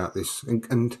on about this,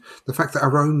 and the fact that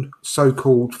our own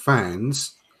so-called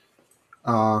fans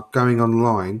are going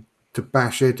online to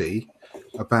bash Eddie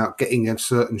about getting a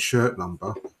certain shirt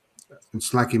number and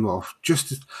slag him off.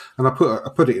 And I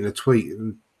put it in a tweet,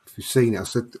 and if you've seen it, I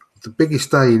said the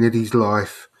biggest day in Eddie's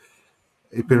life.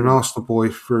 He'd been an Arsenal boy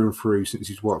through and through since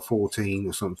he's 14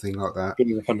 or something like that. Been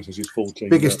in the family since he's 14.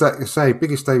 Biggest day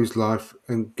of his life,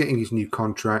 and getting his new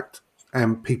contract,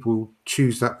 and people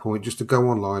choose that point just to go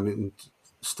online and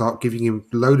start giving him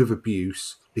a load of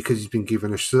abuse because he's been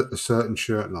given a certain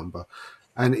shirt number,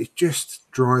 and it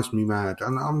just drives me mad.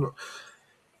 And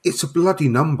it's a bloody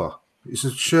number. It's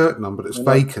a shirt number that's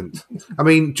vacant. I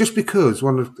mean, just because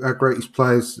one of our greatest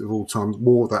players of all time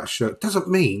wore that shirt doesn't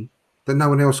mean that no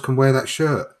one else can wear that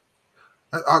shirt.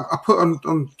 I put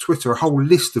on Twitter a whole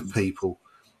list of people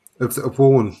that have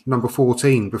worn number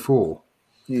 14 before.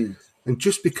 And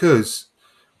just because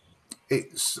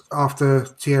it's after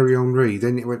Thierry Henry,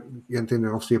 then it went, and then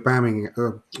obviously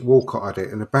Walcott had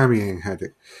it and Aubameyang had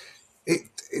it.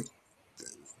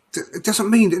 It doesn't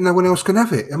mean that no one else can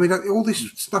have it. I mean, all this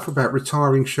stuff about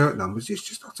retiring shirt numbers is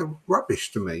just utter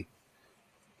rubbish to me.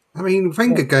 I mean,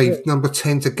 Wenger gave number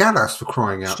 10 to Gallas for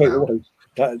crying out loud.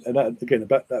 Back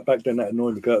then, that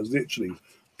annoyed me. Because it was literally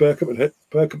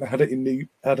Bergkamp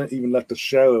hadn't even left a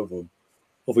show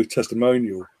of his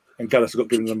testimonial, and Gallas got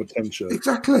given number 10 shirt.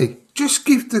 Exactly. Just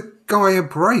give the guy a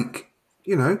break.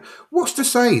 You know, what's to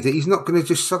say that he's not going to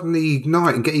just suddenly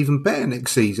ignite and get even better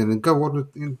next season and go on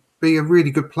and be a really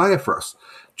good player for us?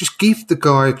 Just give the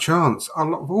guy a chance.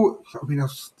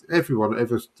 Everyone that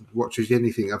ever watches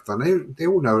anything I've done, they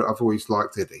all know that I've always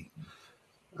liked Eddie.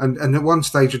 And at one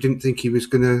stage, I didn't think he was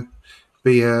going to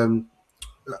be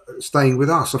staying with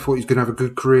us. I thought he was going to have a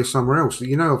good career somewhere else.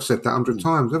 You know, I've said that 100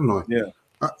 times, haven't I? Yeah.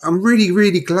 I'm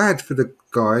really glad for the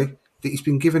guy that he's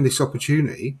been given this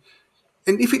opportunity.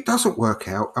 And if it doesn't work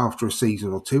out after a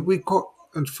season or two, we've got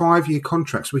and 5-year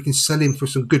contracts. We can sell him for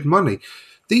some good money.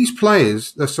 These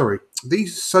players,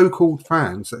 these so-called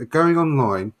fans that are going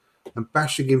online and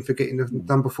bashing him for getting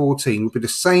number 14 would be the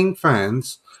same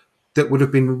fans that would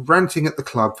have been ranting at the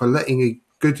club for letting a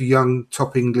good young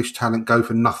top English talent go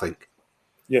for nothing.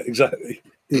 Yeah, exactly.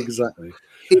 Exactly.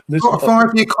 He's got a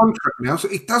 5-year contract now, so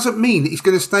it doesn't mean that he's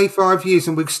going to stay 5 years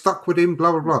and we're stuck with him,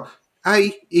 blah, blah, blah.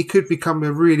 A, he could become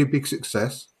a really big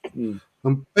success.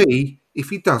 And B, if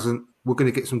he doesn't, we're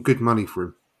going to get some good money for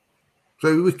him.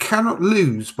 So we cannot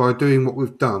lose by doing what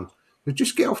we've done. So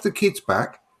just get off the kid's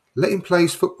back, let him play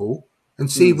his football, and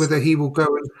see whether he will go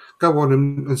on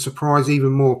and surprise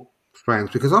even more fans.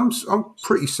 Because I'm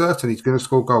pretty certain he's going to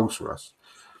score goals for us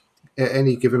at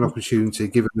any given opportunity,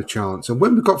 given the chance. And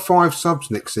when we've got 5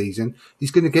 subs next season,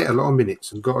 he's going to get a lot of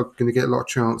minutes and going to get a lot of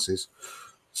chances.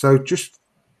 So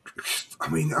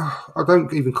I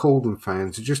don't even call them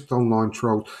fans. They're just online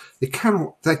trolls. They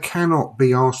cannot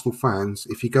be Arsenal fans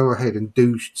if you go ahead and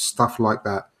do stuff like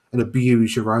that and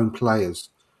abuse your own players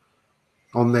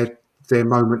on their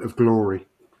moment of glory.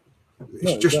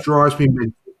 It just drives me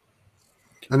mental.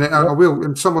 And I will.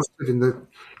 And someone said in the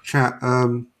chat,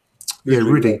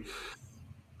 Rudy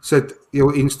said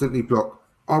you'll instantly block.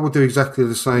 I will do exactly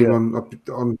the same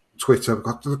on Twitter.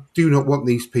 I do not want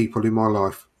these people in my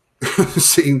life.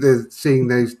 seeing those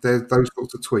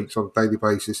sorts of tweets on a daily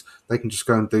basis, they can just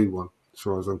go and do one, as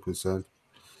far as I'm concerned.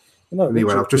 No,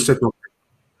 anyway, I've just said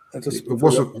it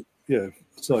wasn't.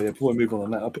 Before I move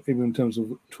on that, even in terms of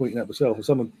tweeting at myself,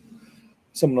 someone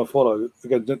I follow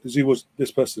again,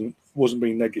 this person wasn't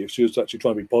being negative. She was actually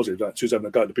trying to be positive. She was having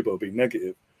a go at the people who were being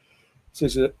negative. So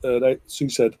she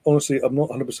said, honestly, I'm not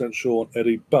 100% sure on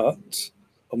Eddie, but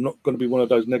I'm not going to be one of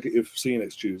those negative see you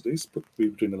next Tuesdays. Put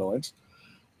between the lines.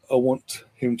 I want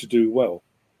him to do well.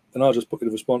 And I just put in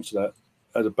a response to that,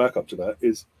 as a backup to that,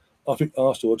 is I think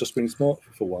Arsenal are just being smart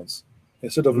for once.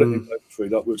 Instead of letting him go for free,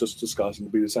 like we were just discussing,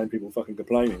 to be the same people fucking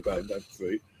complaining about him going for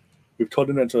free, we've tied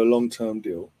him into a long-term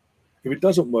deal. If it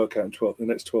doesn't work out in the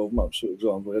next 12 months, for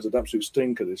example, there's an absolute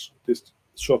stinker this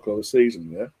shocker of a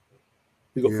season, yeah?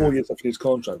 He's got 4 years left in his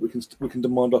contract. We can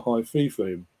demand a high fee for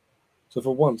him. So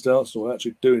for once, the Arsenal are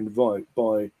actually doing right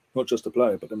by not just the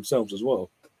player, but themselves as well.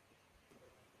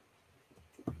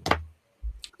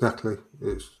 Exactly.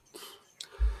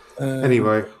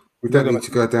 Anyway, we don't need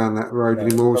to go down that road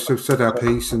anymore. So we've said our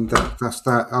piece, and that's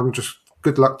that. I'm just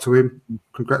good luck to him.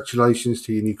 Congratulations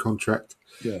to your new contract,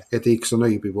 Eddie, because I know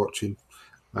you'll be watching,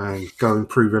 and go and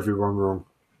prove everyone wrong.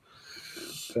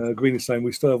 Green is saying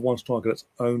we still have one striker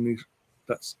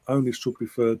that's only strictly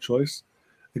third choice.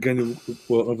 Again,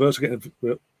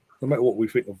 no matter what we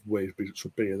think of where it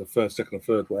should be, the first, second, or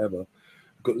third, whatever.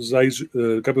 Got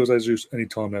Gabriel Jesus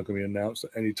anytime now going to be announced at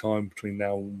any time between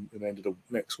now and the end of the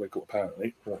next week,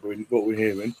 apparently, what we're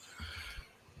hearing.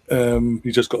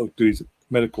 He's just got to do his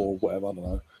medical or whatever, I don't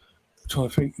know. I'm trying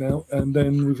to think now. And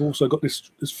then we've also got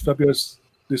this Fabio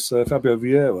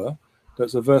Vieira,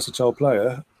 that's a versatile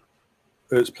player.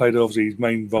 It's played, obviously, his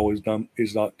main role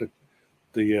is like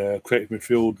the creative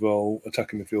midfield role,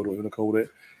 attacking midfield, whatever you want to call it.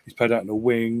 He's played out in the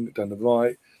wing, down the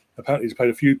right. Apparently, he's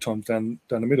played a few times down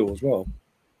the middle as well.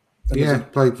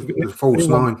 And played the false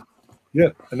 9. Yeah,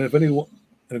 and if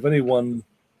anyone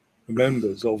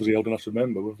remembers, obviously old enough to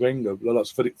remember, with Wenger,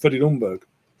 that's Freddie Lundberg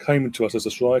came into us as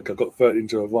a striker, got converted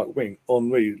into a right wing.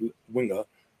 Henri, winger,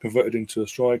 converted into a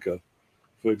striker.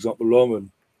 For example, Lauren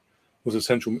was a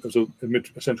central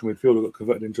midfielder, got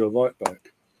converted into a right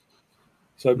back.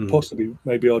 So possibly,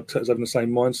 maybe Arteta's having the same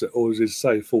mindset, or as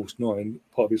say, false 9,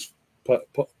 part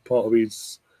of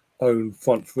his own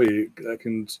front three that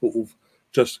can sort of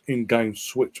just in-game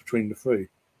switch between the three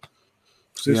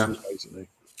positions, basically.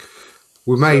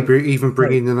 We may even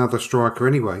bring in another striker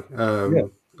anyway,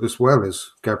 as well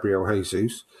as Gabriel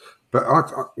Jesus. But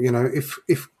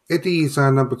if Eddie is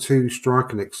our number 2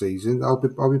 striker next season, I'll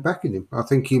be backing him. I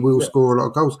think he will score a lot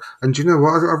of goals. And do you know what?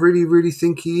 I really, really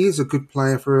think he is a good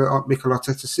player for Mikel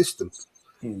Arteta's system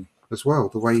as well.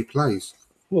 The way he plays.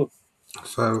 Well,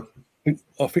 so.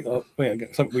 I think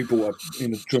something we brought up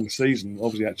during the season,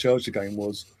 obviously that Chelsea game,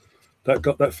 was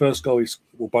that first goal.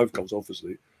 Both goals,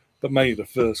 obviously, but mainly the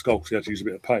first goal because he had to use a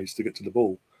bit of pace to get to the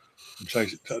ball and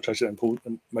chase it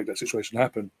and make that situation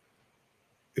happen.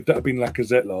 If that had been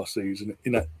Lacazette last season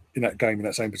in that game in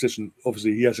that same position,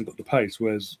 obviously he hasn't got the pace,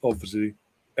 whereas obviously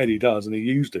Eddie does, and he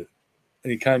used it,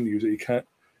 and he can use it.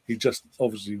 He just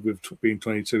obviously with being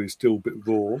 22, he's still a bit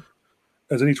raw,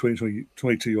 as any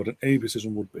 22-year-old in any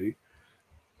position would be.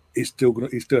 He's still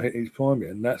hitting his prime,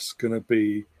 and that's going to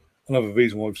be another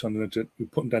reason why we've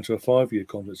put him down to a 5-year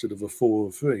contract instead of a 4 or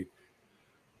 3.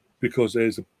 because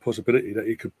there's a possibility that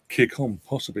he could kick on,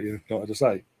 possibly, like I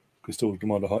say, could still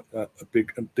demand a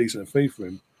big and decent fee for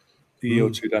him, a year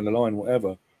or two down the line,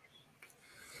 whatever.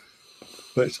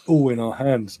 But it's all in our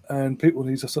hands, and people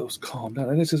need to sort of calm down.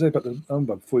 And this is about the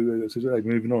number before we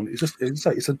moving on.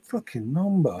 It's a fucking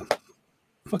number.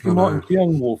 Fucking Martin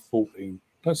Keown wore 14.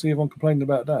 Don't see everyone complaining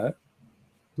about that.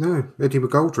 No, Eddie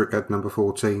McGoldrick had number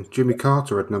 14. Jimmy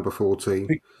Carter had number 14.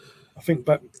 I think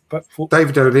back before,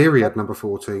 David O'Leary had number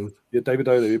 14. Yeah, David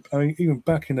O'Leary. I mean, even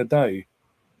back in the day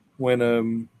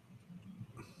when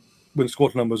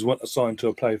squad numbers weren't assigned to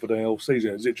a player for the whole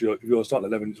season, it's literally like if you're starting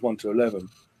 11, it's 1 to 11.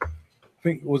 I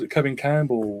think was it Kevin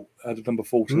Campbell had a number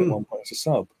 14 at one point as a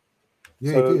sub.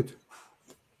 Yeah, he did.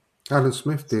 Alan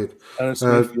Smith did. Alan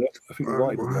Smith, yeah, I think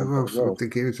White did that as well. I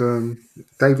think it was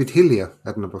David Hillier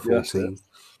had number 14.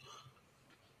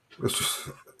 It's just,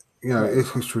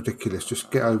 it's ridiculous. Just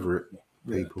get over it,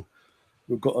 people.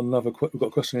 We've got a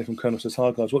question here from Colonel says, "Hi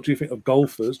guys, what do you think of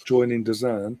golfers joining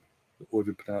DAZN, or if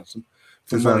you pronounce them,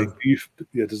 for money?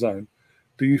 DAZN.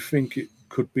 Do you think it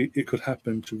could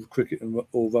happen to cricket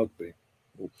or rugby?"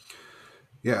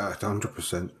 Yeah,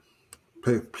 100%.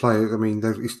 Players. I mean,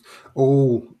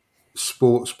 all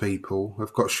sports people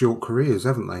have got short careers,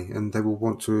 haven't they? And they will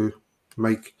want to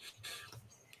make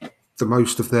the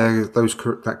most of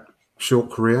that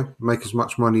short career, make as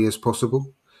much money as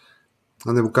possible,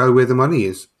 and they will go where the money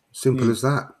is. Simple as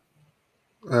that.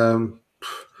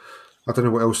 I don't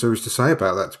know what else there is to say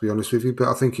about that, to be honest with you, but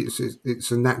I think it's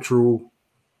a natural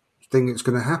thing that's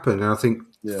going to happen, and I think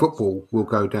football will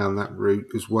go down that route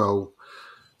as well.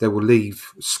 They will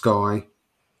leave Sky,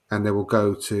 and they will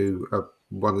go to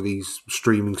one of these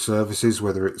streaming services,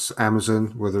 whether it's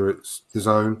Amazon, whether it's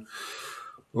DAZN,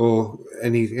 or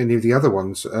any of the other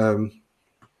ones.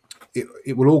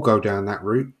 It will all go down that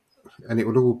route, and it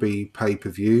will all be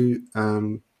pay-per-view.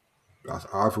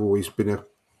 I've always been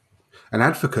an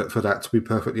advocate for that, to be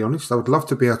perfectly honest. I would love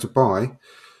to be able to buy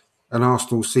an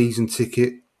Arsenal season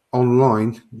ticket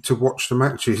online to watch the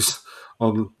matches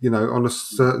on a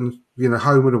certain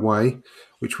home and away,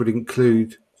 which would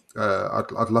include.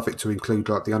 I'd love it to include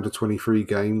like the under-23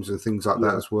 games and things like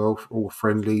that as well, all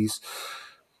friendlies,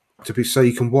 so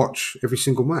you can watch every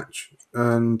single match.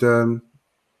 And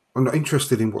I'm not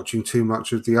interested in watching too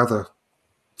much of the other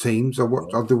teams. I'll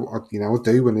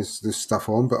do when there's stuff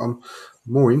on, but I'm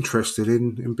more interested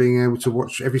in being able to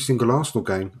watch every single Arsenal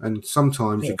game. And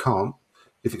sometimes you can't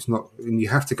if it's not, and you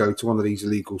have to go to one of these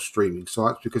illegal streaming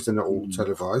sites because they're not all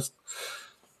televised.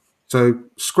 So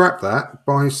scrap that,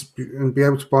 and be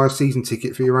able to buy a season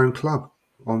ticket for your own club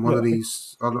on one of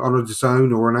these, on a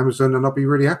DAZN or an Amazon, and I'll be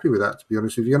really happy with that, to be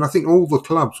honest with you. And I think all the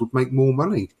clubs would make more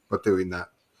money by doing that,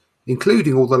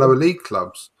 including all the lower league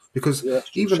clubs, because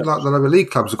even like the lower league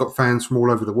clubs have got fans from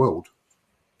all over the world.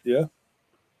 Yeah,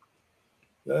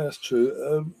 that's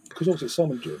true. Because obviously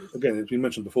Simon, again, it's been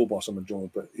mentioned before by Simon John,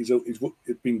 but he's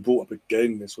been brought up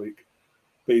again this week.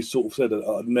 But he sort of said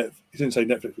that he didn't say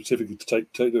Netflix specifically to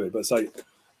do it, but say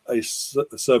a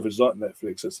service like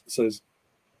Netflix that says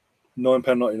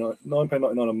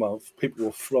 £9.99 a month, people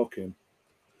were flocking.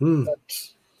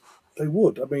 They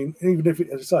would. I mean, even if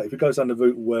as I say, if it goes down the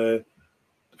route where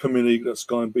the Premier League,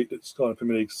 Sky and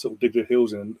Premier League sort of dig their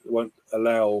heels in, and won't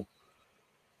allow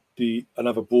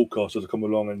another broadcaster to come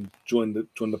along and join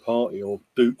the party or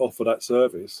offer that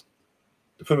service,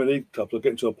 the Premier League clubs are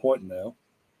getting to a point now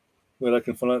where they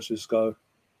can financially just go,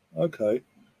 okay,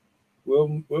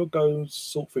 we'll go and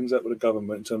sort things out with the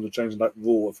government in terms of changing that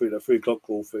rule, that 3 o'clock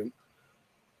rule thing,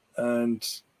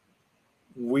 and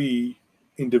we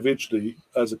individually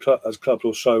as clubs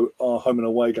will show our home and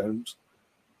away games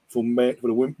for the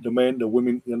men, the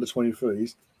women, the under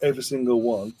 23s, every single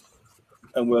one,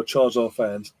 and we'll charge our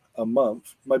fans a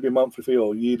month, maybe a monthly fee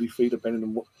or a yearly fee, depending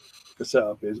on what the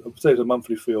setup is. I'd say it's a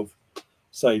monthly fee of,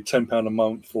 say, £10 a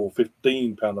month or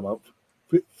 £15 a month.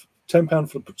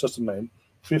 £10 for just the men,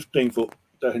 15 for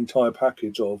that entire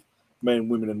package of men,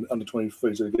 women, and under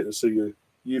 23, so you get to see your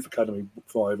youth academy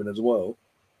thriving as well.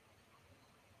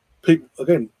 People,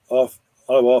 again, our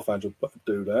fans will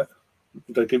do that.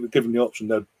 They given the option,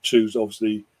 they'll choose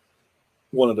obviously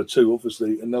one of the two,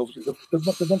 obviously, and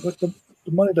the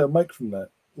money they'll make from that.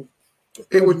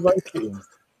 It would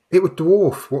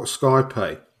dwarf what Sky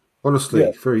pay,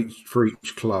 honestly, for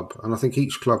each club, and I think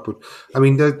each club would. I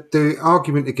mean, the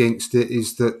argument against it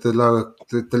is that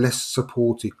the less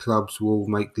supported clubs will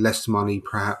make less money,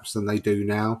 perhaps, than they do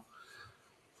now.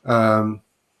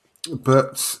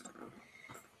 But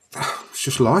it's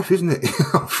just life, isn't it?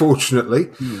 Unfortunately,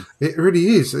 it really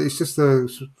is. It's just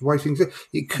the way things are.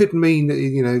 It could mean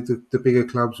that the bigger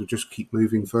clubs will just keep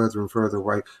moving further and further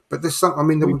away. But there's some. I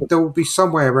mean, there will be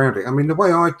some way around it. I mean, the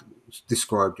way I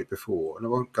described it before, and I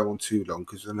won't go on too long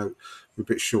because I know we're a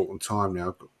bit short on time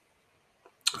now.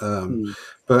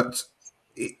 But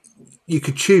you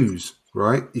could choose,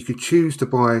 right? You could choose to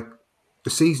buy a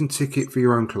season ticket for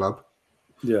your own club.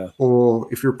 Yeah. Or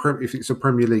if it's a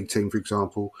Premier League team, for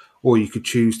example, or you could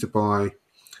choose to buy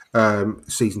a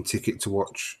season ticket to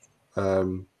watch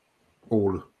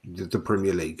all the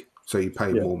Premier League. So you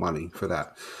pay more money for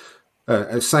that.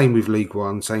 Same with League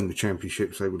One, same with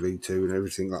Championship, same with League Two, and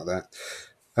everything like that.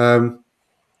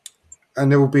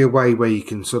 And there will be a way where you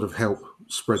can sort of help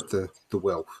spread the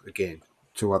wealth again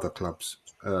to other clubs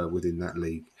within that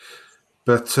league.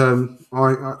 But I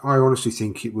honestly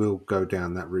think it will go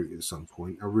down that route at some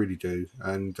point. I really do.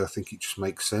 And I think it just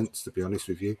makes sense, to be honest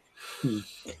with you.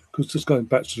 Because just going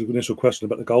back to the initial question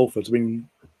about the golfers, I mean,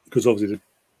 because obviously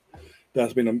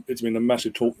it's been a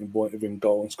massive talking point within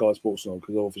Goal and Sky Sports now,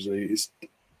 because obviously it's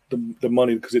the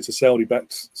money, because it's a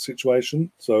Saudi-backed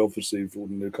situation. So obviously for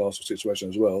the Newcastle situation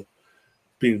as well,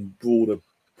 being broader,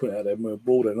 put out there more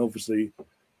broader, and obviously I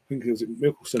think it was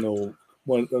Mickelson or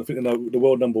I think the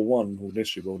world number one, or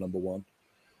initially world number one,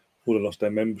 before they lost their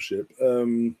membership,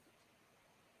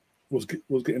 was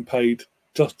getting paid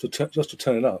just to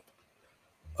turn up,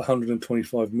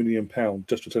 £125 million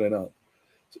just for turning up.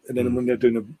 And then when they're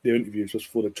doing their interviews just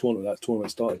before the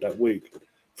tournament started that week,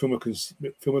 Phil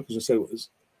Mickelson said it was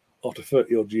after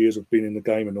 30 odd years of being in the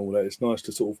game and all that, it's nice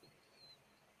to sort of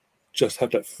just have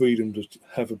that freedom to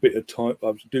have a bit of time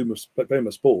to do my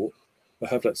sport, but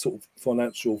have that sort of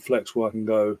financial flex where I can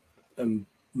go and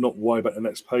not worry about the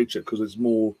next paycheck, because it's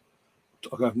more,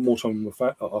 I can have more time with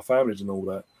our families and all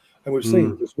that. And we've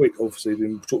seen this week, obviously,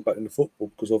 we talked about in the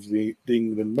football, because obviously the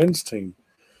England men's team,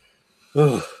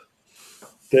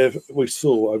 we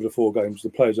saw over the 4 games, the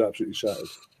players are absolutely shattered.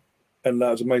 And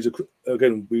that was a major,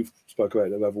 again, we've spoke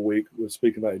about it the other week, we're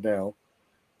speaking about it now,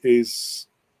 is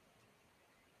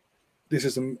this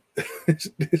is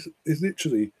it's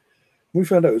literally, we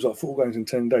found out it was like 4 games in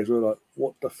 10 days, we were like,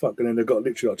 what the fuck? And then they've got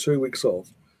literally like 2 weeks off,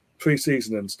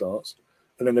 pre-season then starts,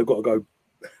 and then they've got to go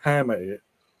ham at it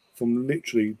from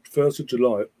literally 1st of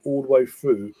July all the way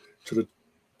through to the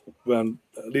around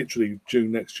literally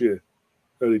June next year,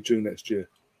 early June next year.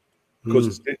 Because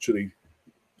it's literally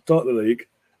start the league,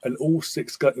 and all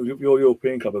 6 your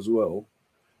European club as well,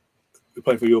 you're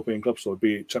playing for European clubs, so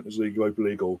be it Champions League, Europa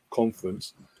League, or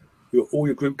Conference, all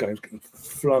your group games getting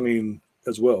flung in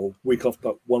as well, week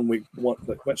after 1 week,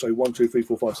 let's say 1, 2, 3,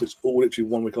 4, 5, 6, all literally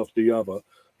 1 week after the other,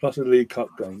 plus the League Cup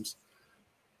games,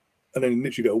 and then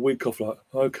literally get a week off. Like,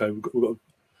 okay, we've got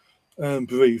to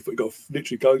brief, we've got to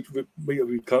literally go meet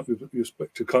with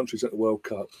respective countries at the World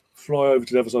Cup, fly over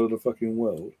to the other side of the fucking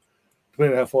world,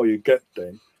 depending on how far you get,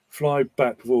 then fly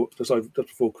back just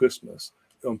before Christmas.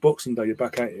 On Boxing Day, you're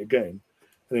back at it again,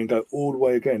 and then go all the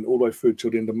way through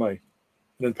till the end of May.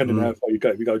 And then depending on how far you go,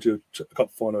 if you go to a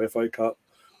cup final, FA Cup,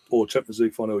 or Champions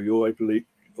League final, or Europa League,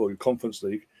 or your Conference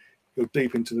League, you're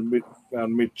deep into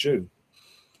around mid-June.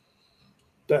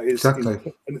 That is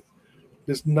Exactly. and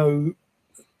there's no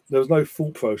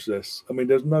thought process. I mean,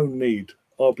 there's no need.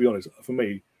 I'll be honest. For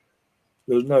me,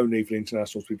 there's no need for the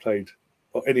internationals to be played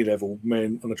at any level.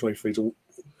 Men under 23s, the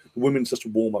women's just a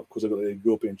warm up because they've got the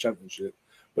European Championship.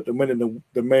 But the men and the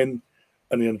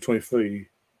under 23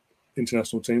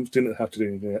 international teams didn't have to do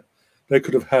anything yet. They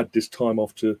could have had this time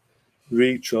off to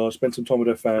recharge, spend some time with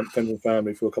their friends and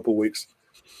family for a couple of weeks,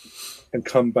 and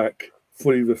come back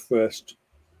fully refreshed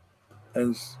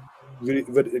and really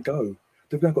ready to go.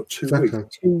 They've now got 2 weeks. Exactly.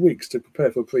 2 weeks to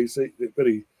prepare for pre-season,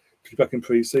 really to be back in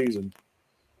pre-season.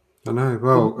 I know.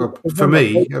 Well, for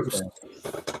me,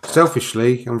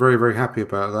 selfishly, I'm very, very happy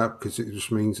about that, because it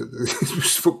just means that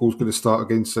football's going to start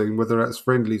again soon, whether that's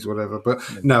friendlies or whatever. But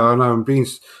no, I know I'm being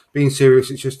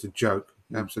serious. It's just a joke,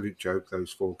 absolute joke.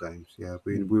 Those 4 games, yeah,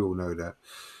 we all know that.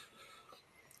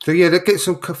 So yeah, let's get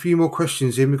a few more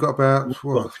questions in. We've got about A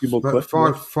few more about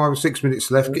questions. 5 or 6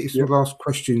 minutes left. Get some last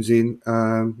questions in,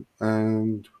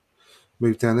 and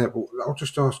move down there. But I'll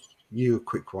just ask you a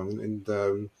quick one,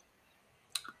 and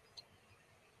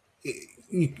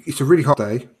it's a really hot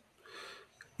day,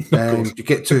 and you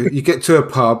get to a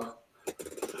pub.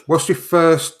 What's your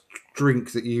first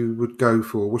drink that you would go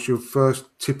for? What's your first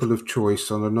tipple of choice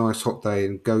on a nice hot day,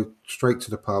 and go straight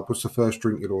to the pub? What's the first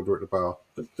drink you'd order at the bar?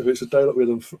 If it's a day like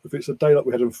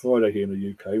we had on Friday here in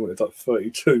the UK, when it's like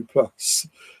 32 plus,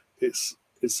 it's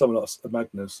something like a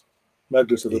Magnus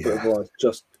with a bit of ice,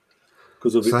 just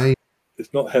because of Same.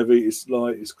 it's not heavy, it's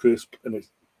light, it's crisp, and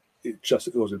it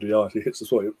goes into the ice. It hits the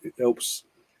soil. It helps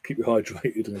keep you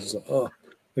hydrated, and it's like,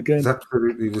 again. It's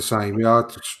absolutely the same. Yeah,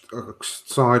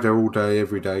 cider all day,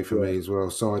 every day for Yeah. me as well.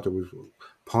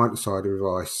 Pint of cider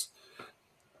with ice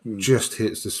just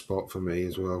hits the spot for me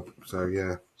as well. So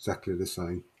yeah, exactly the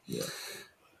same. Yeah.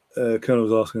 Colonel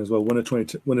was asking as well, when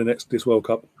this World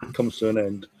Cup comes to an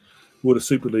end, will the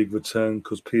Super League return?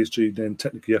 Because PSG then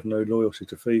technically have no loyalty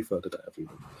to FIFA. Did that have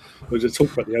even? We just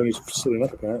talked about the owners selling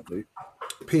up apparently.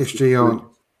 PSG aren't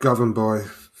governed by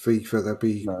FIFA; they'll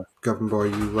be No. governed by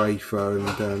UEFA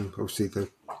and obviously the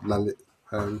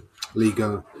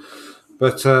Liga.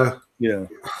 But Yeah,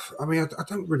 I mean, I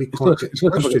don't really it's quite going get the to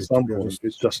come back at question, to some be point. honest.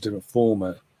 It's just a different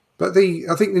format. But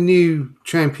I think the new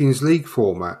Champions League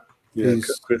format Yeah,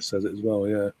 is. Chris says it as well.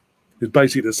 Yeah, it's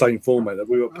basically the same format that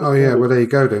we were. Oh yeah, well there you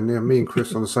go then. Yeah, me and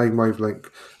Chris on the same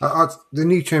wavelength. The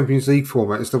new Champions League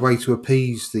format is the way to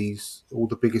appease all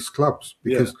the biggest clubs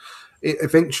because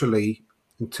eventually,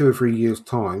 in 2 or 3 years'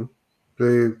 time,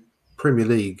 the Premier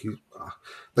League.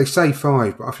 They say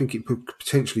 5, but I think it could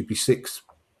potentially be 6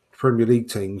 Premier League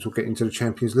teams will get into the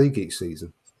Champions League each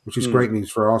season, which is great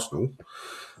news for Arsenal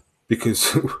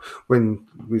because when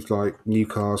with like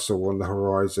Newcastle on the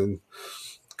horizon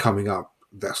coming up,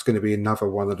 that's going to be another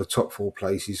one of the top 4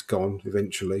 places gone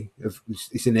eventually.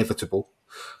 It's inevitable.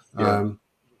 Yeah.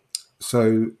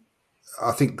 So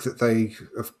I think that they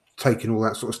have taken all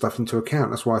that sort of stuff into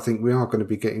account. That's why I think we are going to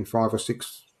be getting 5 or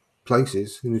 6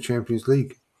 places in the Champions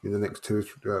League in the next 2 or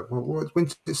 3. When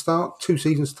does it start? 2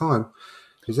 seasons' time,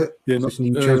 is it? Yeah, This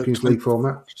new Champions League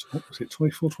format? What was it,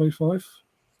 24, 25?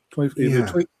 20,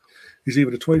 Yeah. It's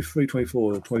either the 23,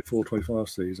 24 or 24, 25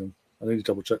 season. I need to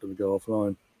double check that we go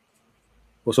offline.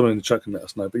 Or someone in the chat can let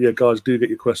us know. But yeah, guys, do get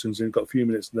your questions in. Got a few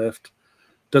minutes left.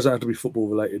 Doesn't have to be football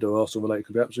related or Arsenal related. It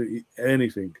could be absolutely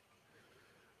anything.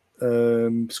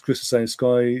 Chris is saying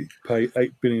Sky pay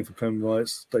 $8 billion for Prem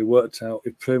rights. They worked out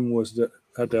if Prem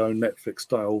had their own Netflix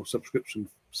style subscription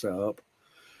set up,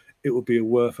 it would be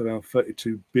worth around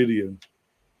 $32 billion.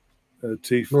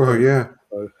 Well, yeah.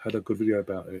 Had a good video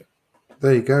about it.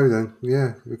 There you go then.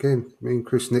 Yeah, again, me and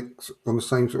Chris Nick's on the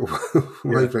same sort of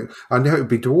wavelength. I know it would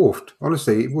be dwarfed.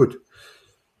 Honestly, it would.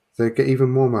 They'd get even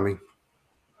more money.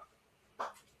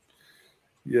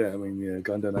 Yeah, I mean,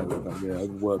 going down that road, it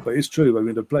would work. But it's true. I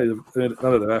mean,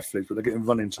 none of their athletes, but they're getting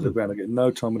run into the ground. They're getting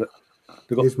no time with it.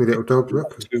 They've got Here's my little dog.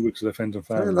 Look. 2 weeks of their friends and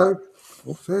family. Say hello.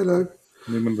 Oh. Say hello.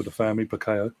 You remember the family,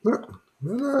 Pakayo? Look.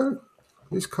 Hello.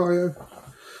 It's Kayo.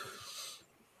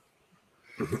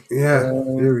 Yeah,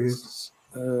 here he is.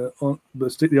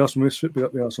 But the Arsenal Misfit,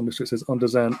 the Arsenal Misfit says, on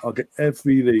Dazan, I'll get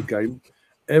every league game,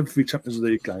 every Champions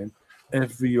League game,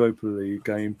 every Europa League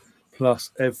game, plus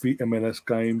every MLS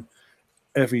game,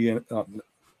 every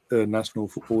National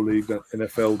Football League,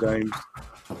 NFL games.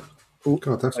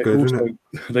 God, that's good, isn't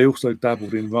it? They also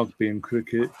dabbled in rugby and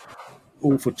cricket,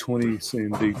 all for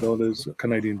 $20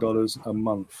 Canadian dollars a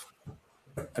month.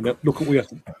 And look what we have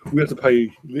to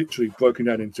pay, literally broken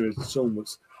down into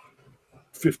installments,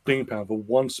 £15 for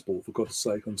one sport, for God's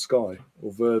sake, on Sky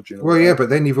or Virgin. Well, yeah, but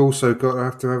then you've also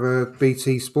got to have a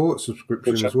BT Sports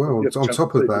subscription as well on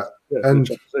top of that, and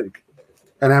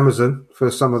Amazon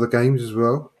for some of the games as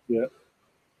well. Yeah.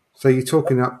 So you're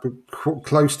talking up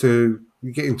close to,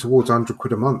 you're getting towards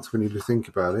 £100 a month when you think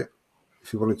about it.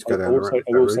 If you wanted to go down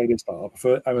I will say this: I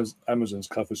prefer Amazon's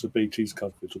coverage to BT's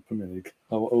coverage of Premier League.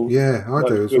 Yeah, I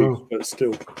do as well. But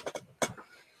still,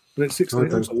 it's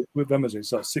 £6 with Amazon.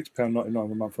 It's like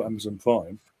 £6.99 a month for Amazon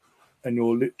Prime, and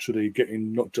you're literally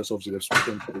getting not just obviously they've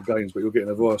spent a couple of games, but you're getting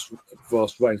a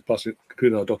vast range, plus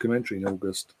including our documentary in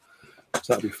August.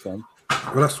 So that'd be fun.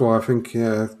 Well, that's why I think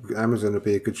Amazon would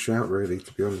be a good shout, really.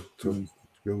 To be honest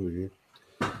with you.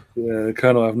 Yeah,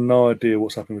 Colonel, I have no idea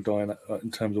what's happening with Diane in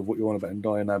terms of what you're on about in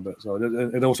Diane Abbott. So,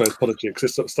 and also it's politics.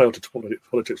 Let's stay on to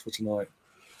politics for tonight.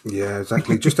 Yeah,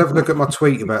 exactly. Just have a look at my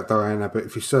tweet about Diane Abbott.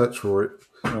 If you search for it,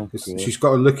 she's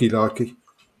got a looky-likey.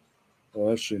 Oh,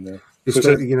 has she now? It's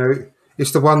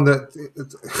it's the one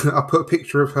that I put a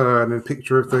picture of her and a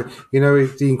picture of the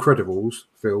the Incredibles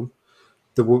film.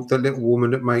 The little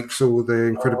woman that makes all the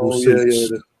incredible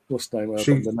suits. Yeah. What's the name? I've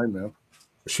got the name now.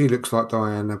 She looks like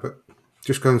Diana, but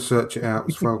just go and search it out.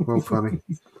 It's well funny.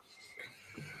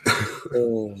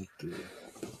 Oh dear!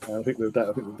 I think we've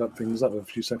done things up with a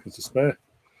few seconds to spare.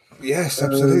 Yes,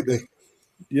 absolutely.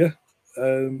 As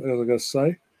I was going to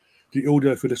say, the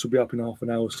audio for this will be up in half an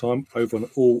hour's time over on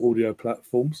all audio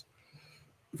platforms.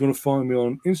 If you want to find me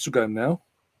on Instagram now,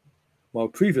 my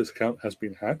previous account has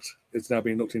been hacked. It's now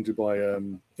being looked into by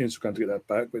Instagram to get that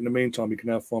back. But in the meantime, you can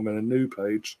now find me on a new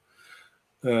page.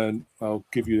 And I'll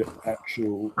give you the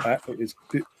actual app. It's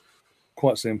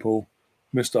quite simple.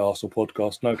 Mr. Arsenal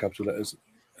Podcast, no capital letters,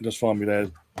 and just find me there.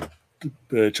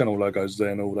 The channel logo's there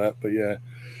and all that. But yeah,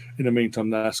 in the meantime,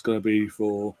 that's going to be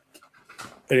for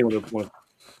anyone who want to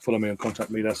follow me and contact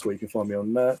me. That's where you can find me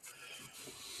on that.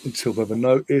 Until further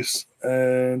notice.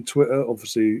 And Twitter,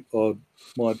 obviously,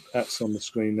 my ats on the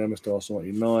screen there, Mr. Arsenal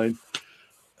 89.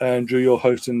 Andrew, you're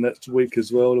hosting next week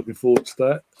as well. Looking forward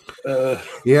to that.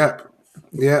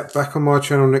 Yeah, back on my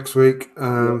channel next week.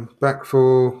 Back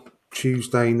for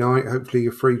Tuesday night. Hopefully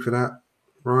you're free for that,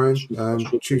 Ryan.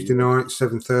 Tuesday night,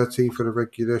 7:30 for the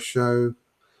regular show.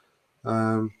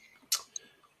 Plenty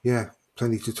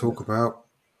to talk about.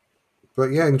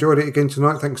 But yeah, enjoyed it again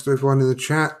tonight. Thanks to everyone in the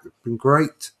chat. It's been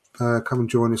great. Come and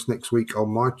join us next week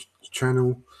on my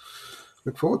channel.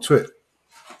 Look forward to it.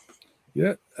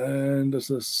 Yeah, and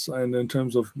as I was saying, in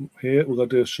terms of here, we're going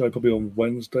to do a show probably on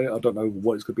Wednesday. I don't know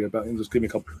what it's going to be about. Just give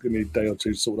me a day or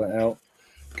two to sort that out.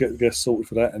 Get sorted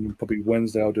for that, and probably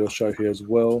Wednesday I'll do a show here as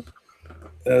well.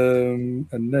 And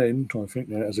then trying to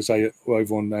think, as I say, we're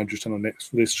over on Andrew's channel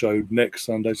next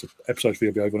Sunday. So episode 3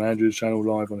 will be over on Andrew's channel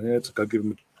live on here. So go give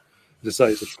him, as I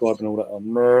say, subscribe and all that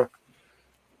on there.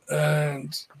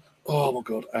 And oh my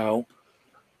God, Al.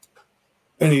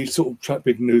 Any sort of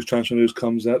big news, transfer news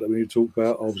comes out that we need to talk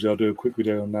about, obviously I'll do a quick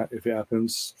video on that if it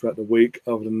happens throughout the week.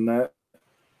 Other than that,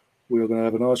 we are going to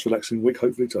have a nice, relaxing week,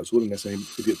 hopefully. Touch wood, unless any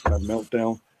idiot have a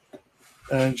meltdown.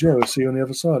 And yeah, we'll see you on the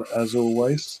other side. As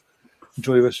always,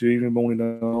 enjoy the rest of your evening, morning,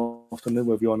 and afternoon,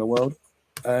 wherever you are in the world.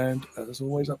 And as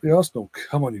always, up the Arsenal.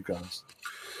 Come on, you guys.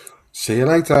 See you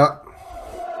later.